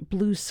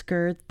blue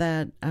skirt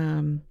that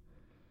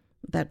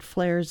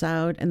flares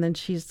out, and then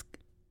she's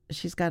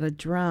got a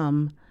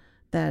drum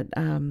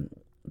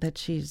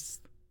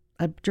she's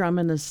a drum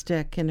and a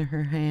stick in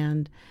her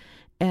hand.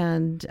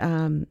 And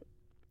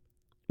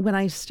when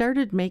I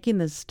started making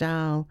this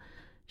doll,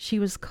 she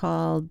was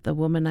called The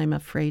Woman I'm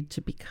Afraid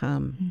to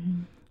Become.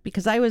 Mm-hmm.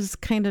 Because I was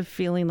kind of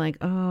feeling like,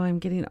 oh, I'm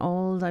getting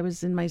old. I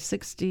was in my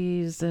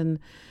 60s, and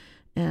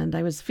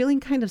I was feeling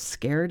kind of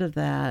scared of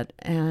that.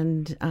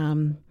 And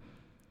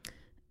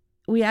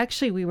we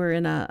were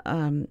in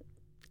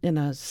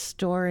a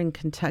store in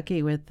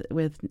Kentucky with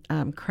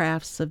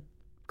crafts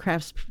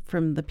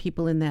from the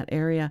people in that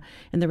area,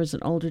 and there was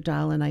an older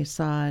doll, and I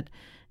saw it,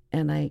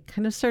 and I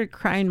kind of started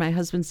crying. My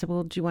husband said,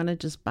 "Well, do you want to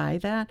just buy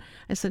that?"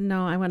 I said,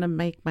 "No, I want to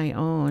make my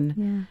own."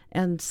 Yeah.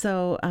 And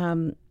so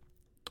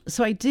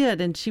I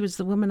did, and she was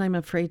the woman I'm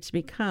afraid to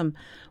become.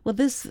 Well,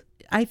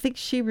 I think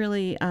she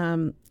really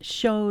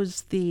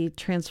shows the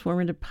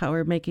transformative power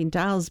of making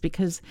dolls,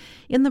 because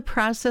in the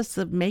process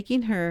of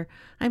making her,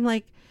 I'm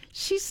like,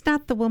 she's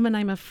not the woman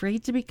I'm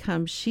afraid to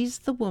become. She's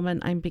the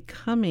woman I'm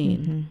becoming.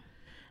 Mm-hmm.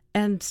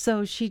 And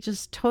so she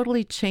just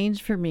totally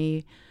changed for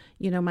me,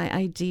 my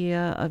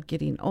idea of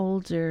getting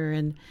older.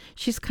 And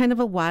she's kind of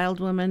a wild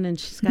woman, and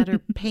she's got her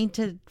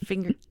painted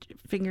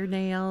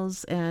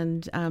fingernails,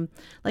 and no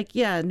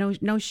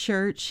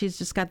shirt. She's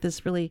just got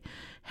this really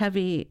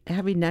heavy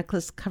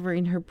necklace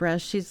covering her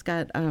breast. She's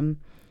got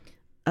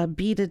a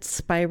beaded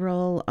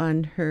spiral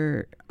on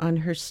her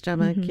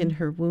stomach, mm-hmm. in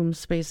her womb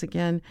space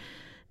again,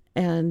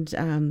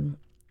 and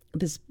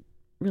this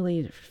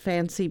really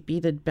fancy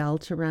beaded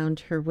belt around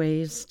her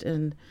waist,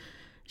 and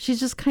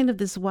she's just kind of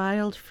this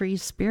wild, free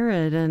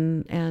spirit,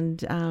 and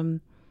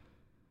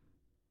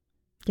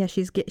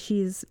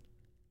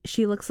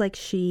she looks like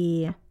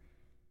she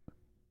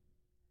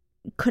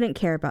couldn't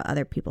care about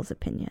other people's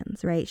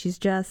opinions, right? She's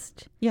who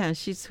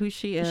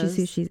she is.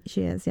 She's who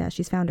she is. Yeah,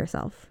 she's found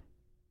herself.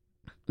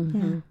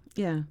 Mm-hmm.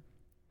 Yeah.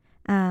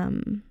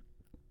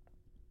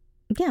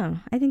 Yeah,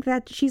 I think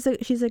that she's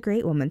a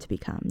great woman to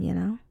become,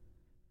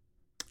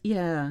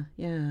 Yeah.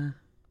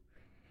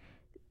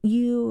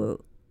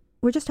 You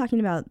were just talking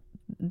about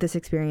this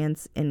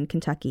experience in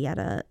Kentucky at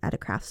a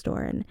craft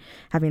store and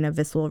having a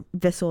visceral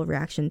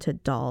reaction to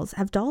dolls.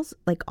 Have dolls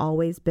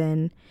always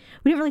been?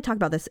 We didn't really talk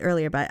about this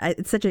earlier, but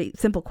it's such a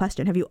simple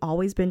question. Have you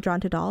always been drawn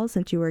to dolls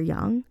since you were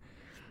young?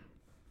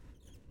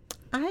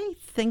 I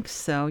think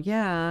so.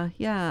 Yeah.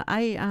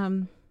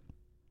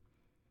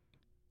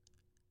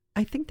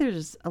 I think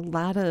there's a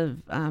lot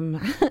of,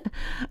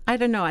 I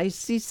don't know, I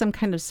see some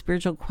kind of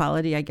spiritual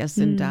quality, I guess,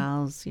 in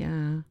dolls.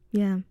 Yeah.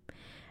 Yeah.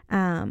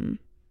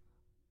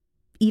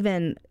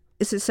 Even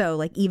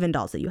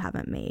dolls that you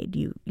haven't made,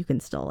 you can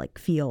still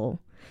feel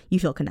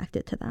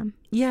connected to them.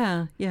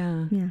 Yeah.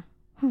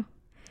 Huh.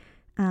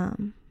 I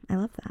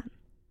love that.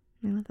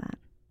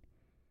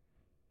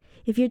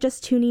 If you're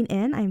just tuning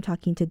in, I'm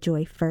talking to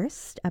Joy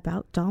First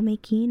about doll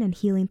making and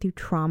healing through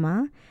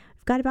trauma.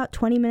 We've got about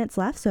 20 minutes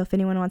left, so if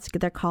anyone wants to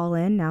get their call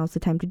in, now's the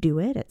time to do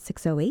it at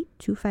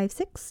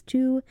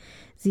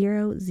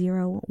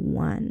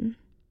 608-256-2001.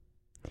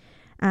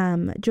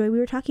 Joy, we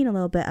were talking a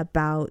little bit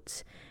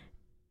about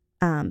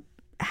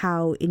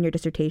how in your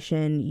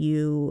dissertation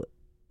you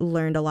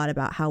learned a lot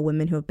about how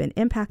women who have been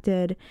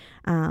impacted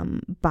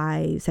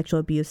by sexual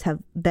abuse have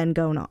then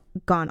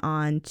gone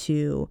on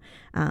to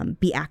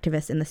be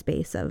activists in the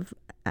space of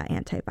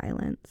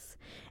anti-violence.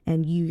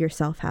 And you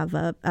yourself have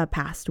a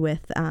past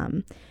with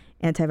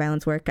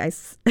anti-violence work.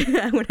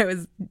 When I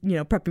was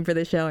prepping for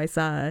the show, I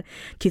saw a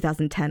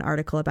 2010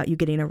 article about you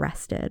getting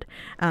arrested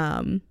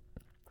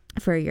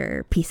for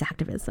your peace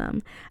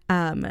activism.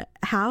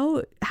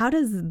 How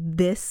does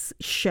this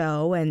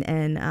show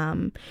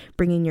and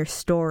bringing your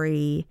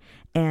story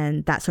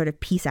and that sort of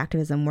peace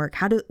activism work?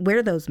 Where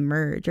do those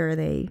merge, or are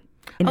they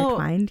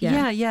intertwined?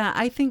 Yeah.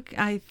 I think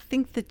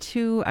the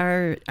two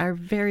are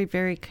very,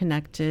 very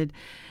connected,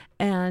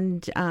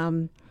 and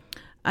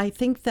I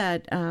think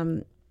that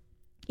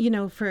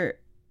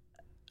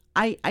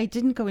I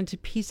didn't go into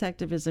peace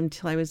activism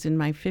till I was in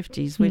my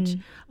 50s, which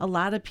a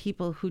lot of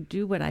people who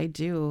do what I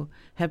do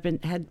had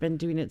been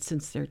doing it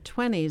since their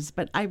 20s,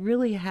 but I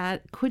really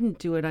couldn't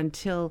do it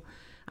until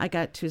I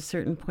got to a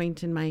certain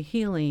point in my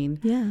healing.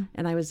 Yeah.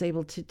 And I was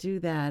able to do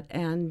that.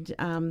 And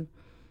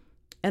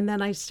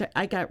then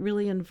I got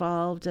really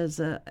involved did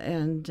a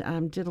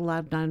lot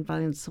of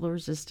nonviolent civil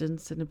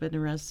resistance and have been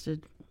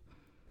arrested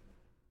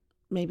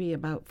maybe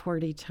about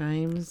 40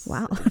 times.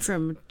 Wow.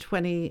 From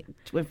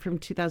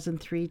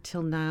 2003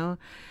 till now.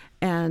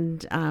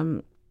 And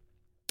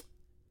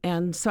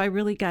so I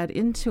really got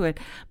into it.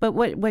 But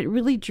what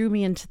really drew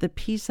me into the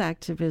peace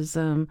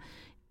activism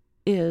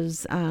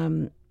is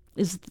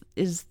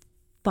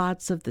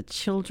thoughts of the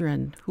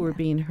children who are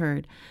being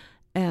hurt.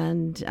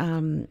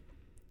 And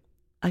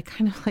I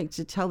kind of like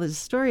to tell this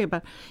story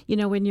about,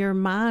 when you're a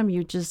mom,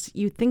 you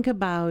think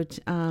about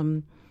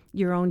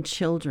your own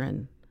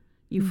children.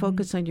 You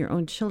focus on your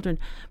own children.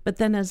 But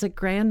then as a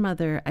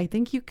grandmother, I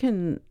think you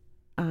can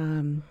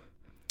kind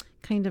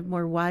of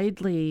more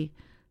widely,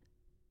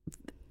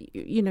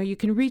 you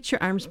can reach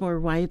your arms more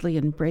widely,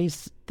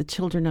 embrace the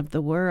children of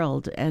the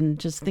world, and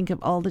just think of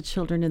all the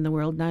children in the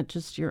world, not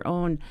just your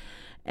own.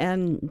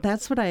 And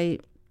that's what I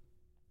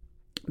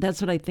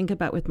think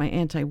about with my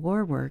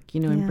anti-war work,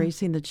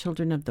 embracing the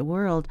children of the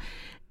world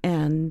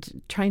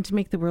and trying to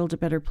make the world a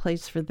better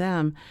place for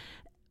them.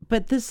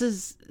 But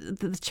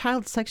the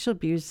child sexual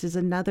abuse is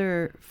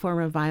another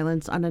form of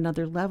violence on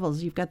another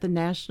levels. You've got the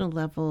national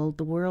level,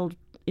 the world,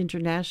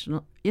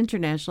 international,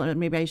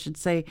 maybe I should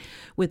say,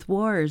 with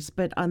wars.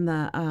 But on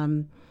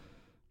the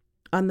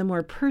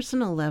more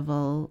personal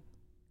level,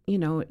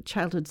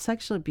 childhood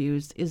sexual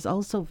abuse is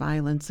also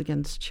violence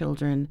against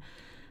children.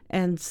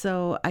 And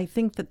so I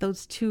think that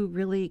those two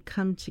really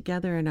come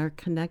together and are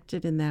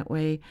connected in that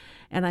way.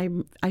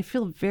 And I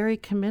feel very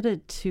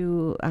committed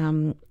to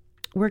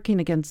working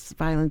against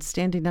violence,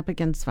 standing up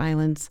against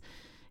violence,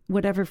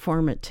 whatever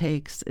form it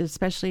takes,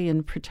 especially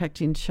in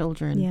protecting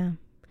children. Yeah.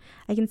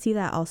 I can see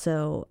that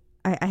also.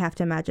 I have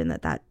to imagine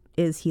that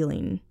is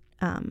healing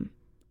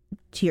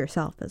to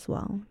yourself as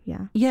well.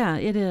 Yeah. Yeah,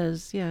 it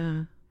is.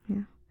 Yeah.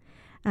 Yeah.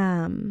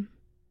 Have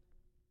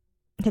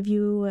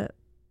you...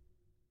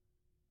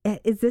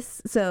 Is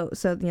this so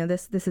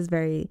this is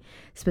very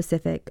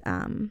specific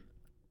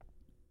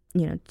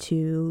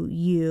to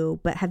you,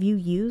 but have you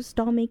used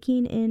doll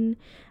making in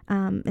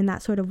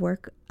that sort of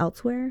work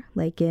elsewhere?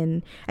 Like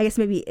I guess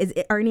maybe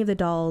are any of the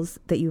dolls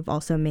that you've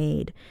also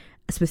made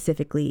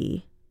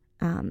specifically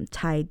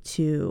tied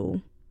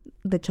to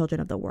the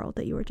children of the world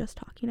that you were just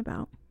talking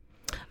about?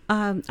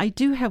 I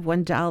do have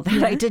one doll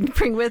that I didn't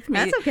bring with me.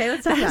 That's okay.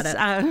 Let's talk about it.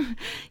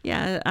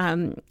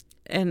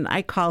 And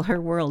I call her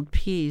World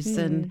Peace,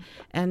 and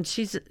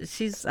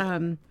she's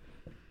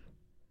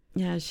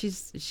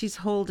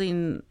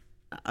holding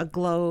a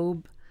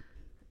globe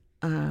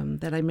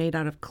that I made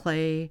out of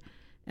clay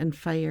and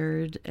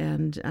fired,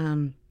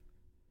 and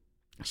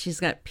she's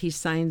got peace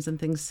signs and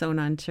things sewn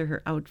onto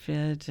her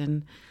outfit.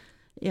 And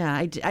yeah,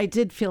 I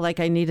did feel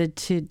like I needed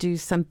to do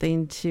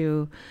something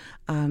to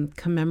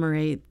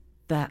commemorate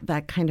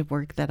that kind of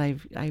work that I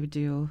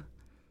do.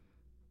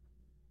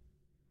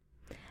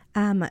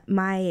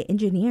 My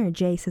engineer,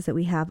 Jay, says that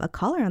we have a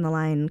caller on the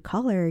line.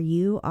 Caller,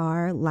 you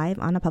are live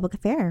on A Public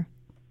Affair.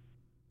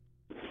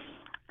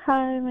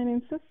 Hi, my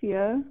name's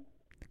Sophia.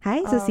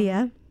 Hi,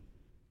 Sophia.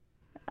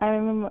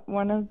 I'm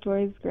one of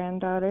Joy's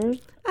granddaughters.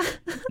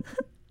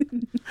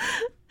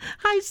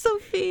 Hi,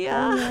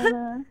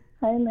 Sophia.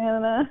 Hi,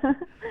 Nana.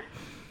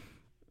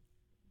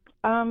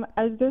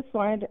 I've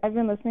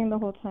been listening the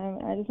whole time.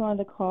 I just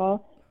wanted to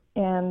call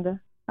and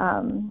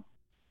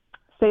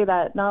say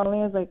that not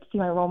only is she's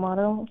my role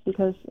model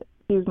because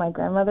she's my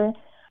grandmother,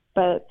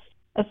 but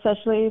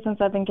especially since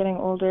I've been getting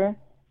older,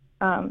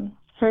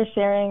 her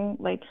sharing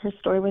her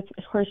story with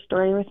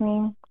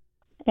me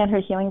and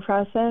her healing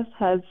process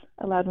has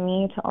allowed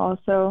me to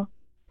also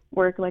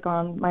work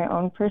on my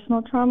own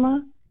personal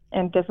trauma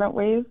in different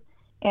ways,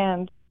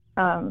 and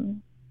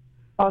also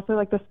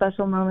the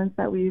special moments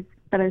that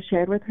I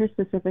shared with her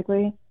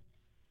specifically.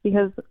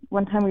 Because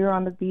one time we were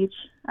on the beach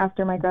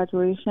after my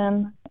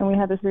graduation, and we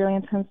had this really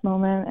intense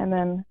moment. And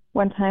then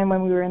one time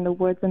when we were in the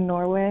woods in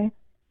Norway,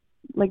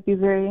 these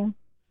very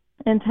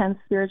intense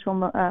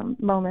spiritual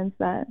moments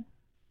that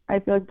I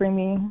feel bring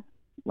me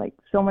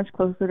so much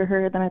closer to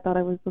her than I thought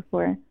I was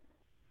before.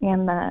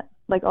 And that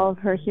all of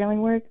her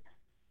healing work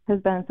has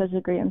been such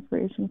a great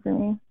inspiration for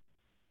me.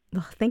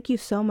 Oh, thank you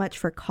so much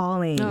for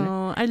calling.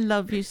 Oh, I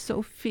love you,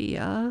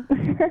 Sophia.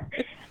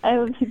 I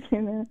love you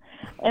too, man.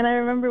 And I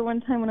remember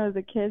one time when I was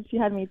a kid, she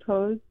had me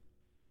pose.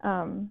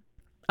 For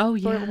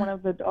one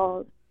of the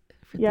dolls.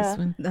 For this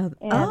one.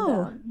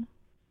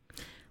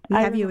 We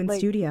have you in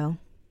studio.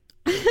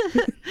 For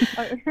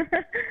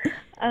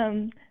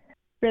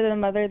the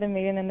Mother, the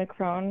Maiden, and the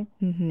Crone.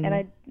 Mm-hmm. And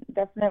I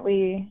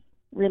definitely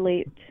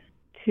relate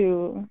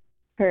to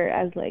her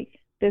as like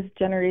this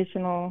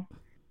generational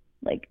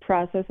like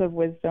process of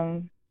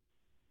wisdom.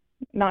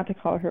 Not to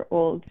call her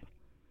old,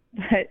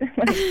 but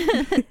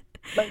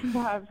like to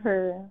have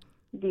her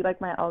be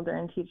like my elder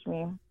and teach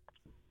me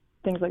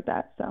things like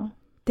that. So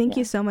Thank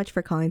you so much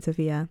for calling,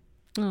 Sophia.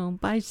 Oh,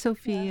 bye,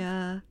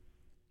 Sophia.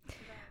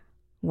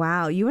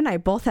 Wow, you and I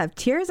both have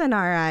tears in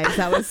our eyes.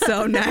 That was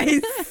so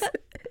nice.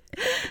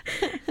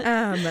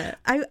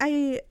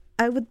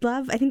 I would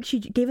love, I think she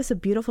gave us a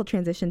beautiful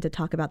transition to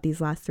talk about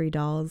these last 3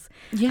 dolls.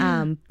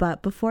 Yeah.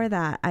 But before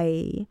that,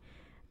 I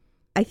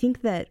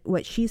think that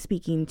what she's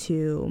speaking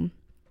to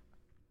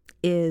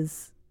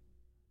is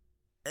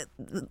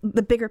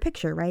the bigger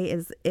picture,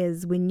 right?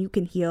 Is when you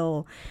can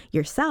heal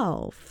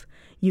yourself,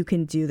 you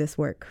can do this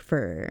work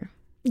for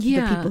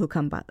the people who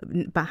come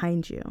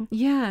behind you.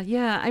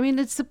 Yeah. I mean,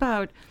 it's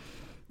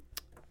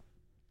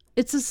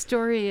a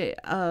story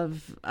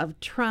of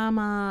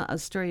trauma, a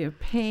story of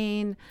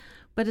pain,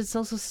 but it's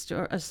also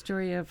a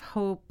story of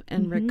hope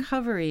and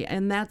recovery.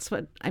 And that's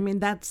what, I mean,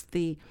 that's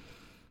the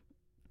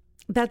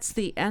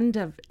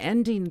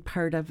ending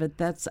part of it.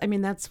 That's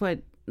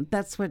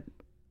what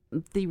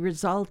the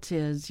result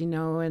is,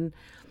 and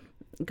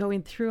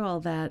going through all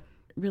that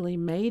really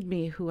made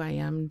me who I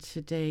am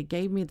today,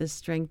 gave me the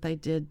strength I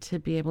did to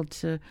be able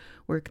to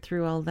work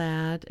through all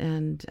that.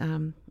 And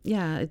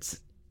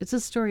it's a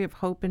story of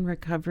hope and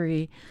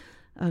recovery,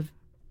 of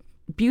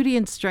beauty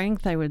and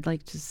strength, I would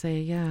like to say.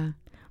 Yeah.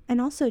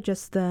 And also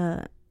just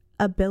the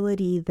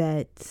ability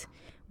that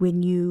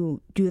when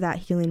you do that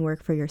healing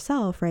work for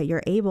yourself, right,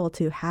 you're able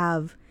to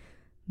have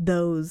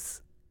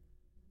those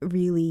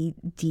really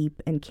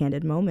deep and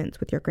candid moments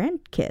with your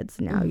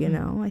grandkids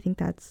now. I think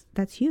that's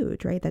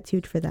huge, right? That's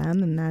huge for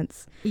them, and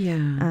that's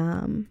huge.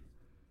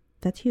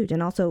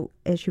 And also,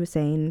 as she was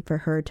saying, for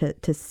her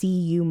to see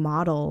you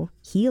model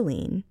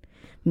healing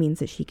means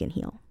that she can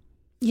heal.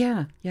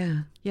 Yeah.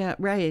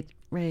 Right.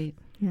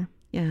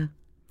 Yeah.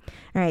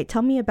 All right,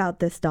 tell me about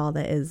this doll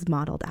that is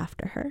modeled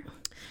after her.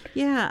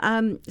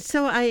 Yeah.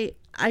 So I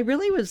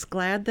really was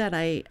glad that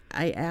I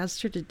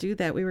asked her to do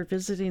that. We were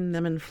visiting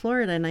them in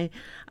Florida, and I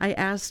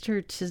asked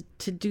her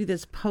to do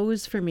this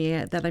pose for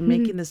me, that I'm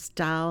making this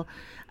doll.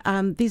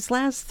 These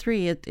last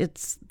 3,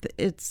 it's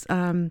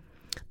the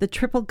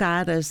triple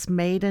goddess,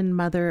 maiden,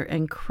 mother,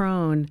 and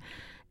crone,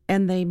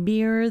 and they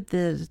mirror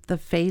the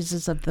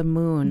phases of the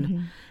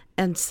moon.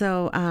 And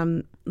so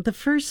the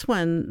first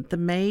one, the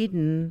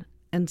maiden,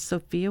 and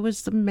Sophia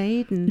was the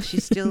maiden.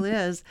 She still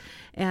is,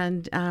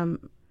 and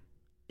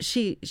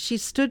she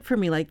stood for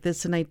me like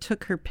this, and I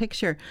took her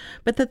picture.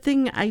 But the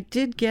thing I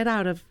did get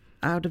out of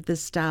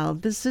this doll,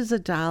 this is a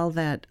doll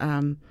that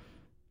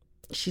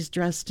she's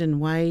dressed in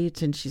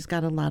white, and she's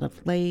got a lot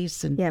of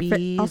lace and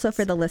beads. Also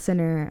for the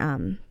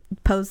listener,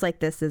 pose like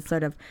this is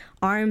sort of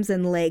arms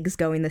and legs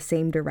going the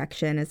same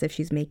direction, as if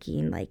she's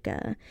making like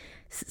a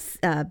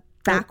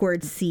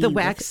backwards C. The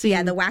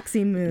waxing. The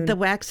waxing moon. The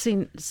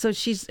waxing. So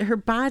her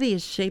body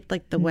is shaped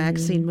like the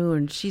waxing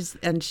moon. She's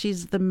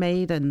the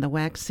maiden, the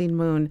waxing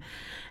moon,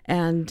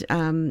 and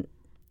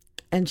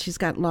she's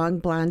got long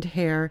blonde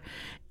hair,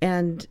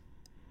 and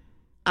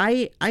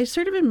I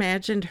sort of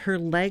imagined her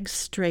legs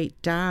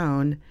straight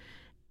down,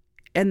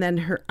 and then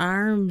her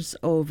arms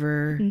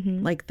over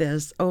like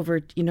this, over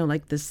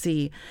like the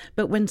C.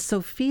 But when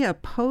Sophia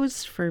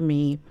posed for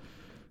me,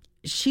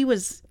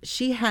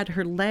 she had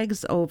her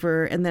legs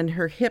over, and then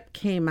her hip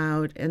came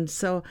out, and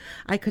so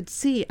I could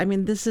see, I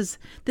mean, this is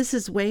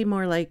way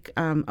more like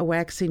a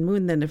waxing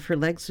moon than if her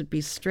legs would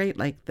be straight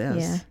like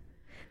this. Yeah,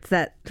 it's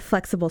that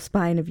flexible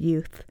spine of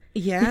youth.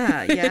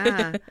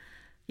 Yeah.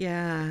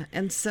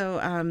 And so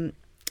and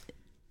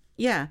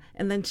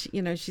then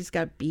she's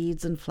got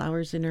beads and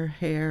flowers in her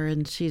hair,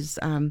 and she's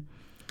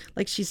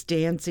she's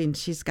dancing.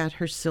 She's got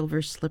her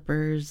silver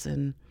slippers,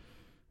 and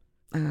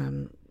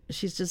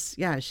she's just,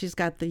 she's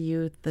got the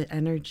youth, the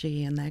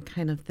energy, and that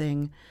kind of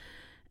thing.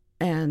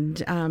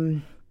 And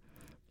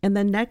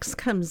then next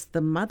comes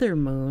the mother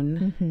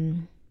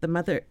moon, the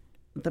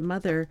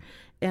mother,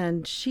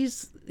 and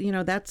she's,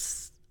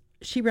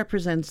 she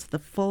represents the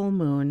full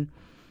moon.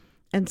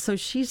 And so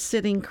she's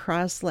sitting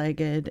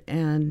cross-legged,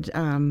 and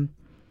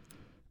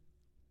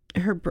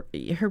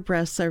her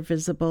breasts are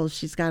visible.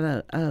 She's got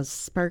a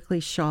sparkly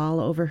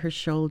shawl over her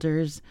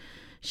shoulders.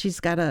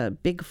 She's got a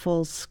big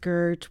full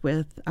skirt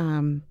with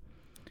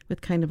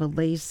kind of a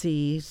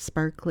lacy,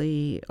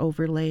 sparkly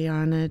overlay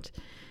on it,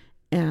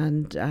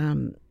 and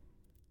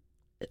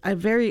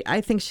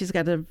I think she's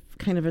got a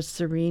kind of a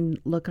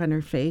serene look on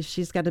her face.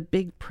 She's got a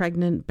big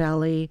pregnant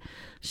belly,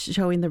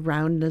 showing the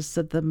roundness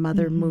of the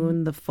mother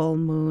moon, the full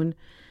moon,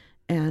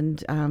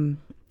 and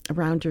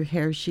around her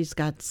hair, she's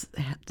got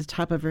the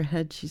top of her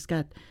head. She's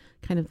got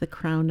kind of the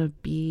crown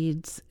of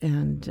beads,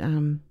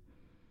 and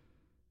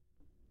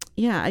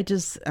I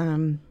just.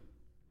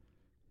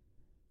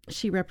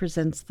 She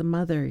represents the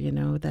mother,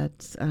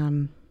 that's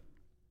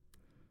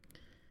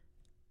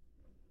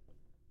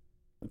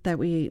that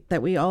we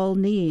all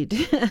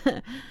need.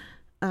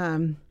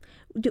 Before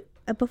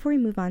we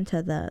move on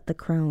to the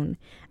crone,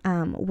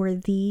 were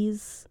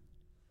these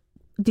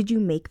did you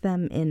make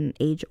them in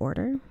age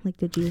order? Like,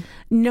 did you?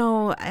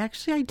 No,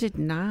 actually, I did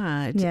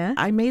not. Yeah?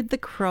 I made the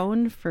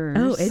crone first.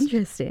 Oh,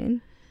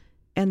 interesting.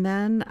 And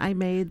then I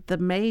made the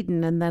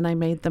maiden, and then I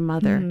made the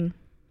mother. Mm.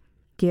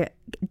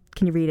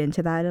 Can you read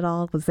into that at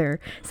all? Was there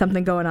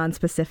something going on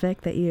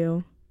specific that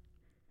you?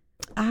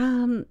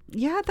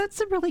 Yeah,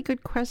 that's a really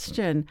good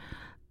question.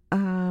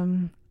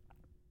 I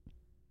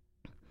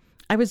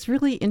was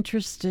really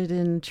interested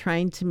in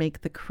trying to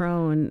make the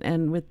crone,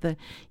 and with the,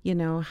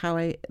 how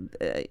I,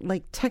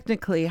 like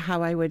technically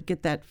how I would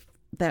get that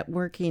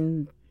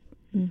working,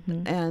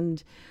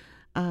 and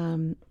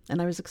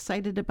I was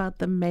excited about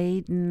the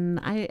maiden.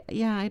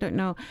 I don't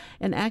know,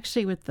 and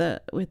actually with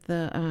the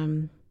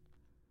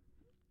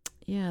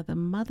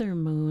mother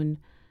moon,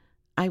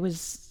 I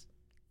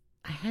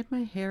had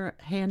my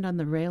hand on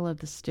the rail of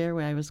the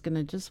stairway. I was going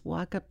to just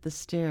walk up the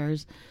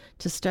stairs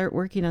to start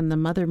working on the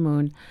mother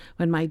moon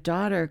when my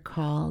daughter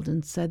called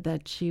and said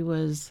that she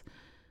was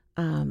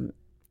in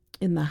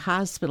the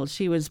hospital.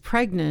 She was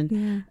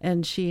pregnant,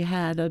 and she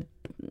had a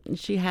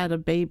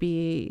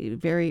baby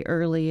very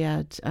early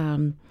at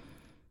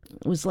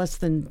was less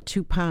than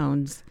 2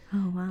 pounds.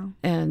 Oh, wow.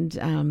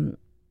 And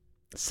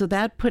so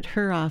that put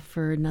her off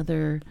for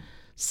another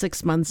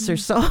 6 months or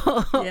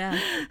so. Yeah.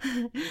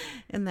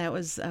 And that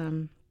was,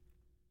 to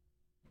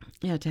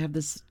have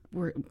this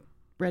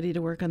ready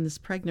to work on this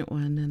pregnant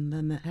one, and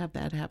then have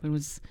that happen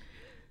was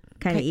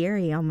kind of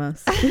eerie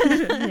almost.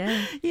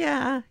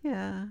 Yeah.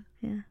 Yeah.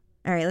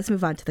 All right, let's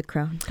move on to the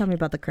crone. Tell me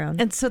about the crone.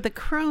 And so the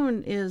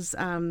crone is,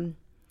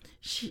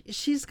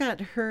 she's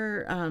got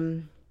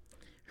her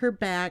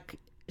back,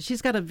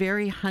 she's got a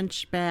very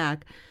hunched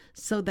back,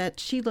 so that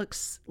she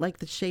looks like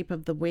the shape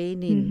of the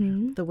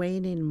waning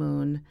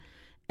moon.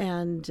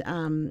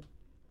 And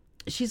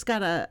she's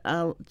got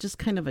a just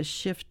kind of a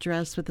shift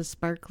dress with a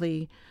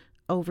sparkly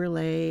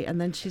overlay,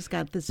 and then she's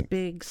got this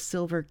big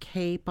silver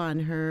cape on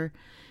her.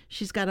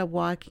 She's got a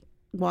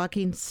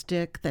walking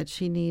stick that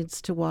she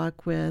needs to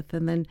walk with,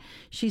 and then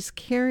she's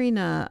carrying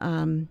a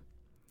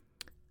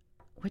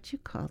what do you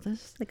call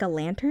this? Like a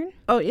lantern?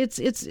 Oh, it's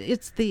the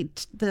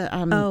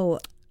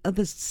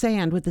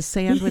sand with the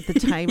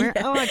timer.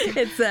 Yeah. Oh,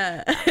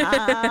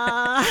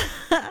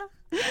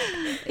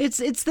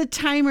 it's the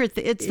timer.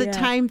 It's the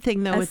time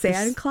thing though. A with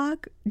sand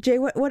clock? Jay,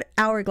 what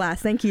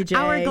hourglass? Thank you, Jay.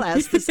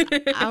 Hourglass. This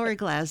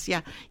hourglass.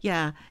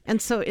 Yeah.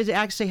 And so it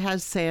actually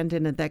has sand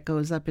in it that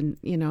goes up, and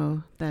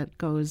that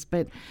goes.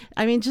 But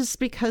I mean, just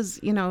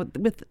because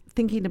with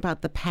thinking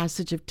about the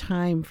passage of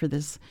time for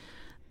this.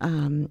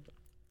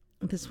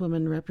 This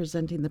woman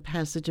representing the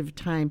passage of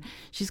time.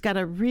 She's got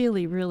a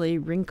really, really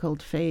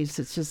wrinkled face.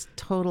 It's just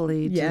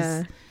totally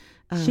just.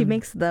 She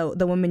makes the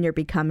woman you're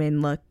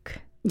becoming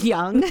look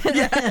young.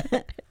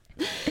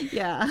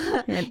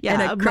 Yeah. And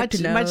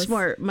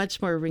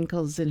much more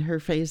wrinkles in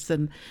her face,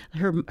 and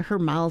her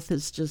mouth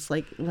is just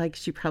like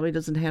she probably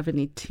doesn't have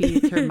any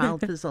teeth. Her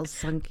mouth is all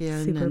sunk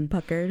in, super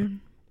puckered.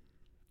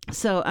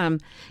 So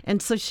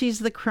and so she's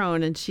the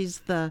crone, and she's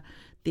the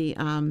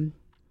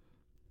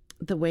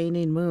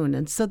waning moon.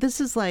 And so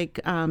this is like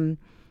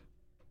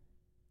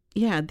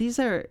these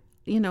are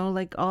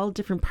like all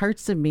different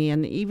parts of me.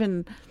 And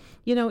even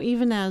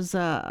as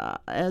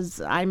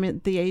I'm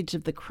at the age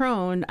of the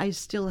crone, I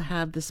still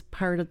have this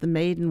part of the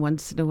maiden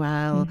once in a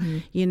while,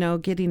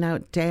 getting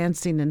out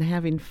dancing and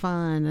having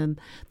fun,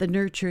 and the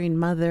nurturing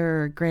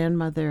mother or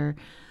grandmother.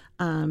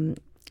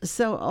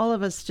 So all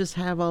of us just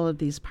have all of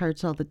these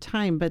parts all the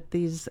time, but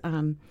these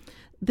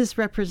this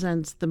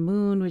represents the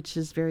moon, which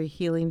is very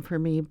healing for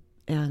me,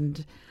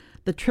 and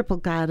the triple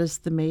goddess,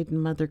 the maiden,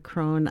 mother,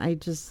 crone. I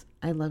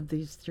love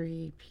these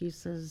three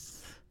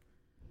pieces.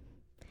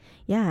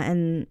 Yeah,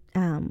 and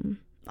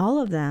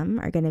all of them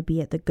are going to be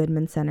at the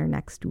Goodman Center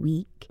next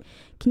week.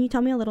 Can you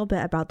tell me a little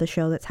bit about the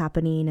show that's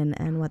happening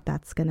and what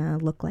that's going to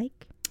look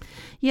like?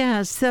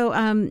 Yeah, so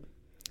I'm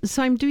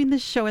doing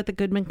this show at the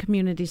Goodman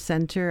Community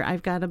Center.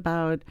 I've got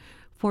about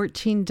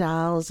 14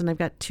 dolls, and I've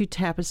got 2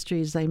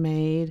 tapestries I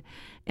made,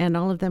 and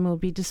all of them will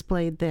be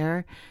displayed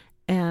there.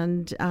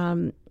 And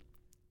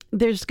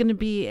there's going to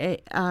be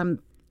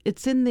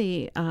it's in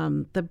the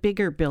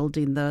bigger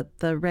building, the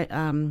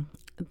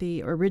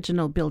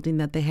original building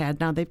that they had.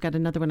 Now they've got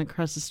another one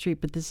across the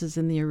street, but this is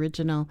in the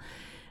original.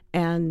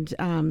 And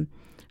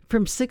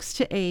from 6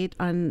 to 8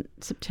 on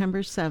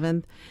September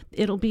 7th,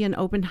 it'll be an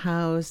open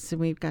house,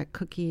 and we've got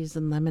cookies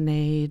and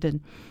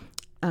lemonade,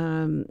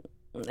 and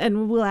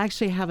we'll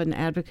actually have an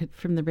advocate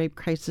from the Rape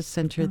Crisis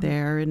Center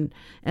there,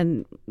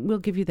 and we'll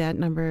give you that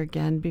number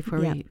again before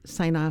we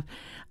sign off.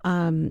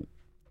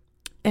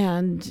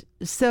 And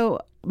so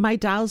my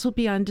dolls will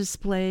be on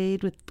display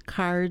with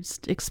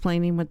cards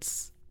explaining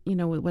what's,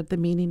 what the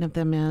meaning of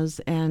them is.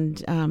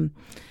 And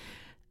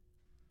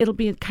it'll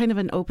be kind of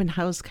an open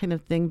house kind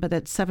of thing, but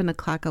at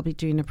 7:00 I'll be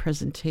doing a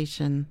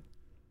presentation.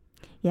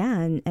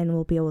 Yeah, and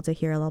we'll be able to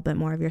hear a little bit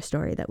more of your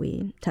story that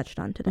we touched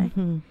on today.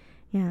 Mm-hmm.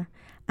 Yeah.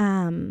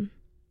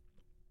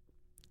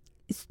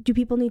 do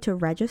people need to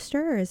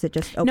register, or is it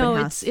just open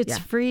house? No, it's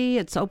free.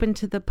 It's open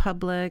to the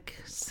public.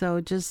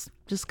 So just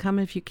come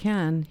if you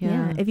can.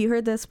 Yeah. If you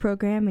heard this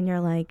program and you're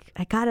like,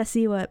 I gotta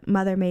see what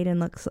Mother Maiden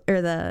looks,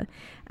 or the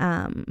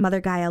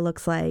Mother Gaia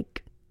looks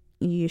like,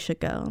 you should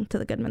go to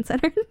the Goodman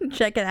Center and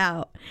check it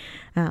out.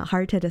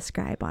 Hard to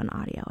describe on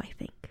audio, I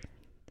think.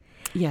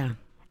 Yeah.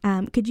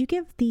 Could you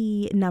give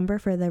the number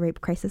for the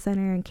Rape Crisis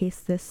Center in case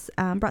this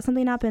brought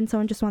something up and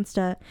someone just wants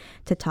to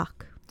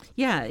talk?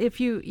 Yeah, if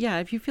you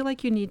feel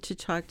like you need to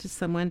talk to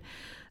someone,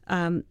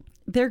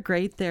 they're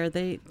great there.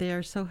 They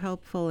are so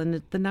helpful,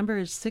 and the number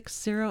is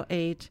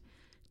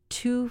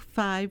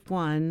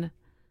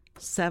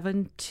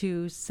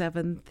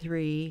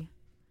 608-251-7273.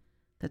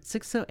 That's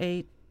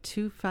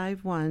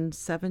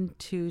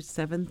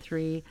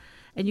 608-251-7273,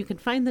 and you can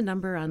find the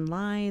number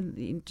online.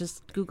 You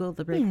just Google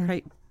the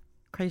Rape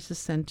Crisis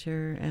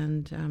Center,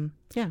 and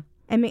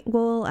And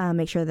we'll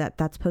make sure that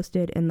that's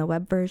posted in the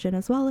web version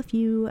as well if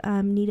you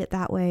need it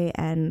that way.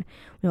 And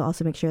we'll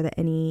also make sure that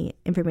any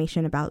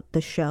information about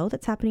the show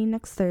that's happening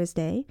next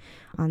Thursday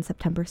on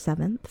September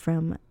 7th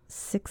from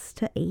 6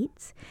 to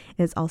 8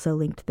 is also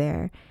linked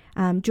there.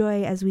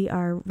 Joy, as we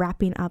are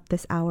wrapping up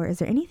this hour, is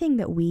there anything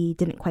that we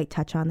didn't quite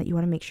touch on that you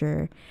want to make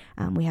sure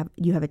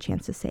you have a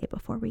chance to say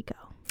before we go?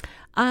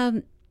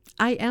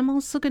 I am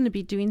also going to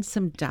be doing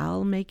some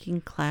doll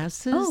making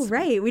classes. Oh,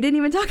 right. We didn't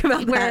even talk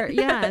about that.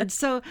 Yeah.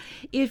 So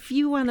if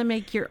you want to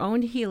make your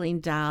own healing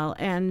doll,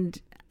 and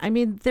I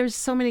mean, there's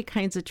so many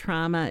kinds of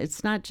trauma.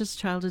 It's not just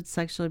childhood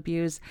sexual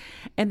abuse.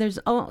 And there's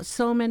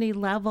so many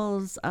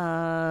levels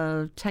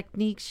of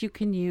techniques you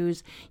can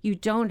use. You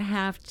don't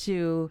have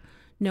to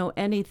know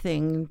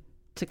anything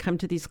to come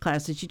to these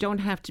classes. You don't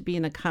have to be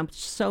an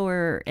accomplished sewer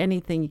or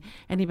anything.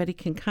 Anybody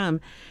can come.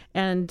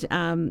 And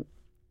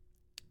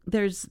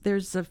there's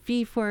a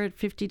fee for it,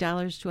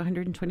 $50 to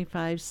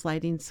 $125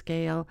 sliding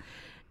scale.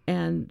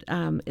 And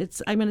I'm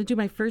going to do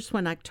my first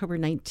one October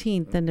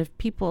 19th. And if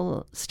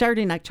people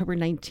starting October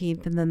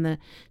 19th and then the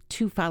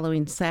 2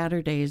 following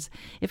Saturdays,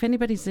 if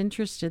anybody's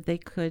interested, they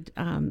could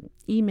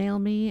email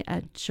me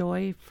at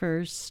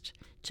joyfirst,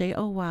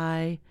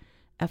 JOYFIRST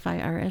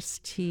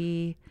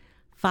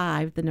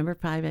 5, the number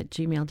 5 at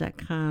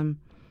gmail.com.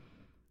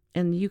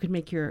 And you can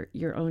make your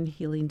own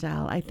healing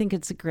doll. I think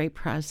it's a great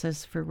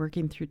process for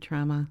working through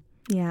trauma.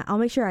 Yeah, I'll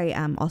make sure I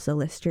also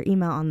list your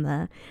email on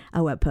the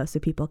web post so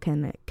people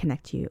can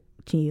connect to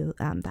you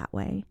that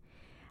way.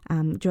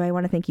 Joy, I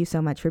want to thank you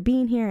so much for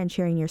being here and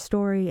sharing your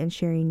story and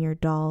sharing your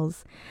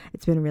dolls.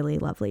 It's been really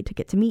lovely to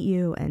get to meet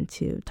you and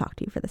to talk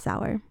to you for this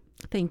hour.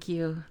 Thank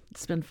you.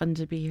 It's been fun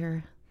to be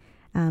here.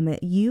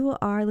 You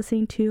are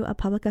listening to A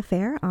Public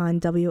Affair on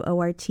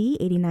WORT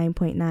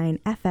 89.9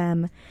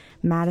 FM,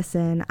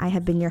 Madison. I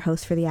have been your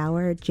host for the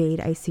hour, Jade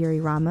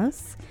Isiri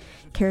Ramos.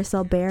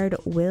 Carousel Baird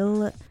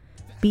will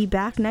be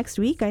back next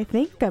week, I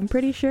think. I'm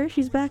pretty sure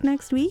she's back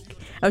next week.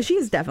 Oh,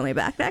 she's definitely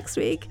back next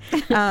week.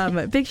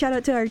 Big shout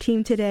out to our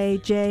team today.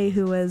 Jay,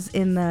 who was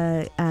in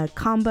the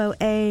Combo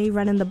A,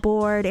 running the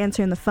board,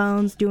 answering the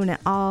phones, doing it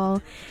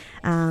all.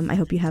 I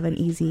hope you have an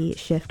easy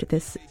shift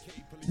this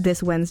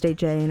Wednesday,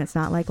 Jay, and it's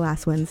not like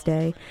last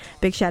Wednesday.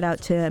 Big shout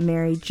out to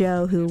Mary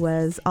Jo, who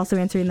was also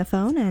answering the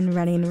phone and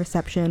running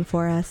reception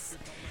for us.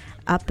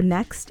 Up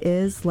next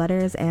is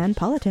Letters and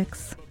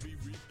Politics.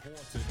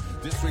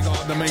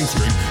 Disregard the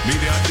mainstream,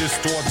 media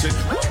distorted.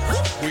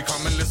 We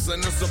come and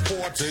listen and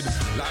support it.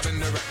 Live and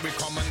direct, we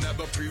come and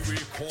never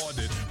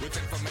pre-recorded. With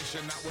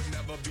information that would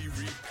never be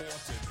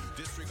reported.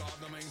 Disregard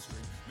the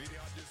mainstream,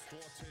 media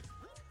distorted.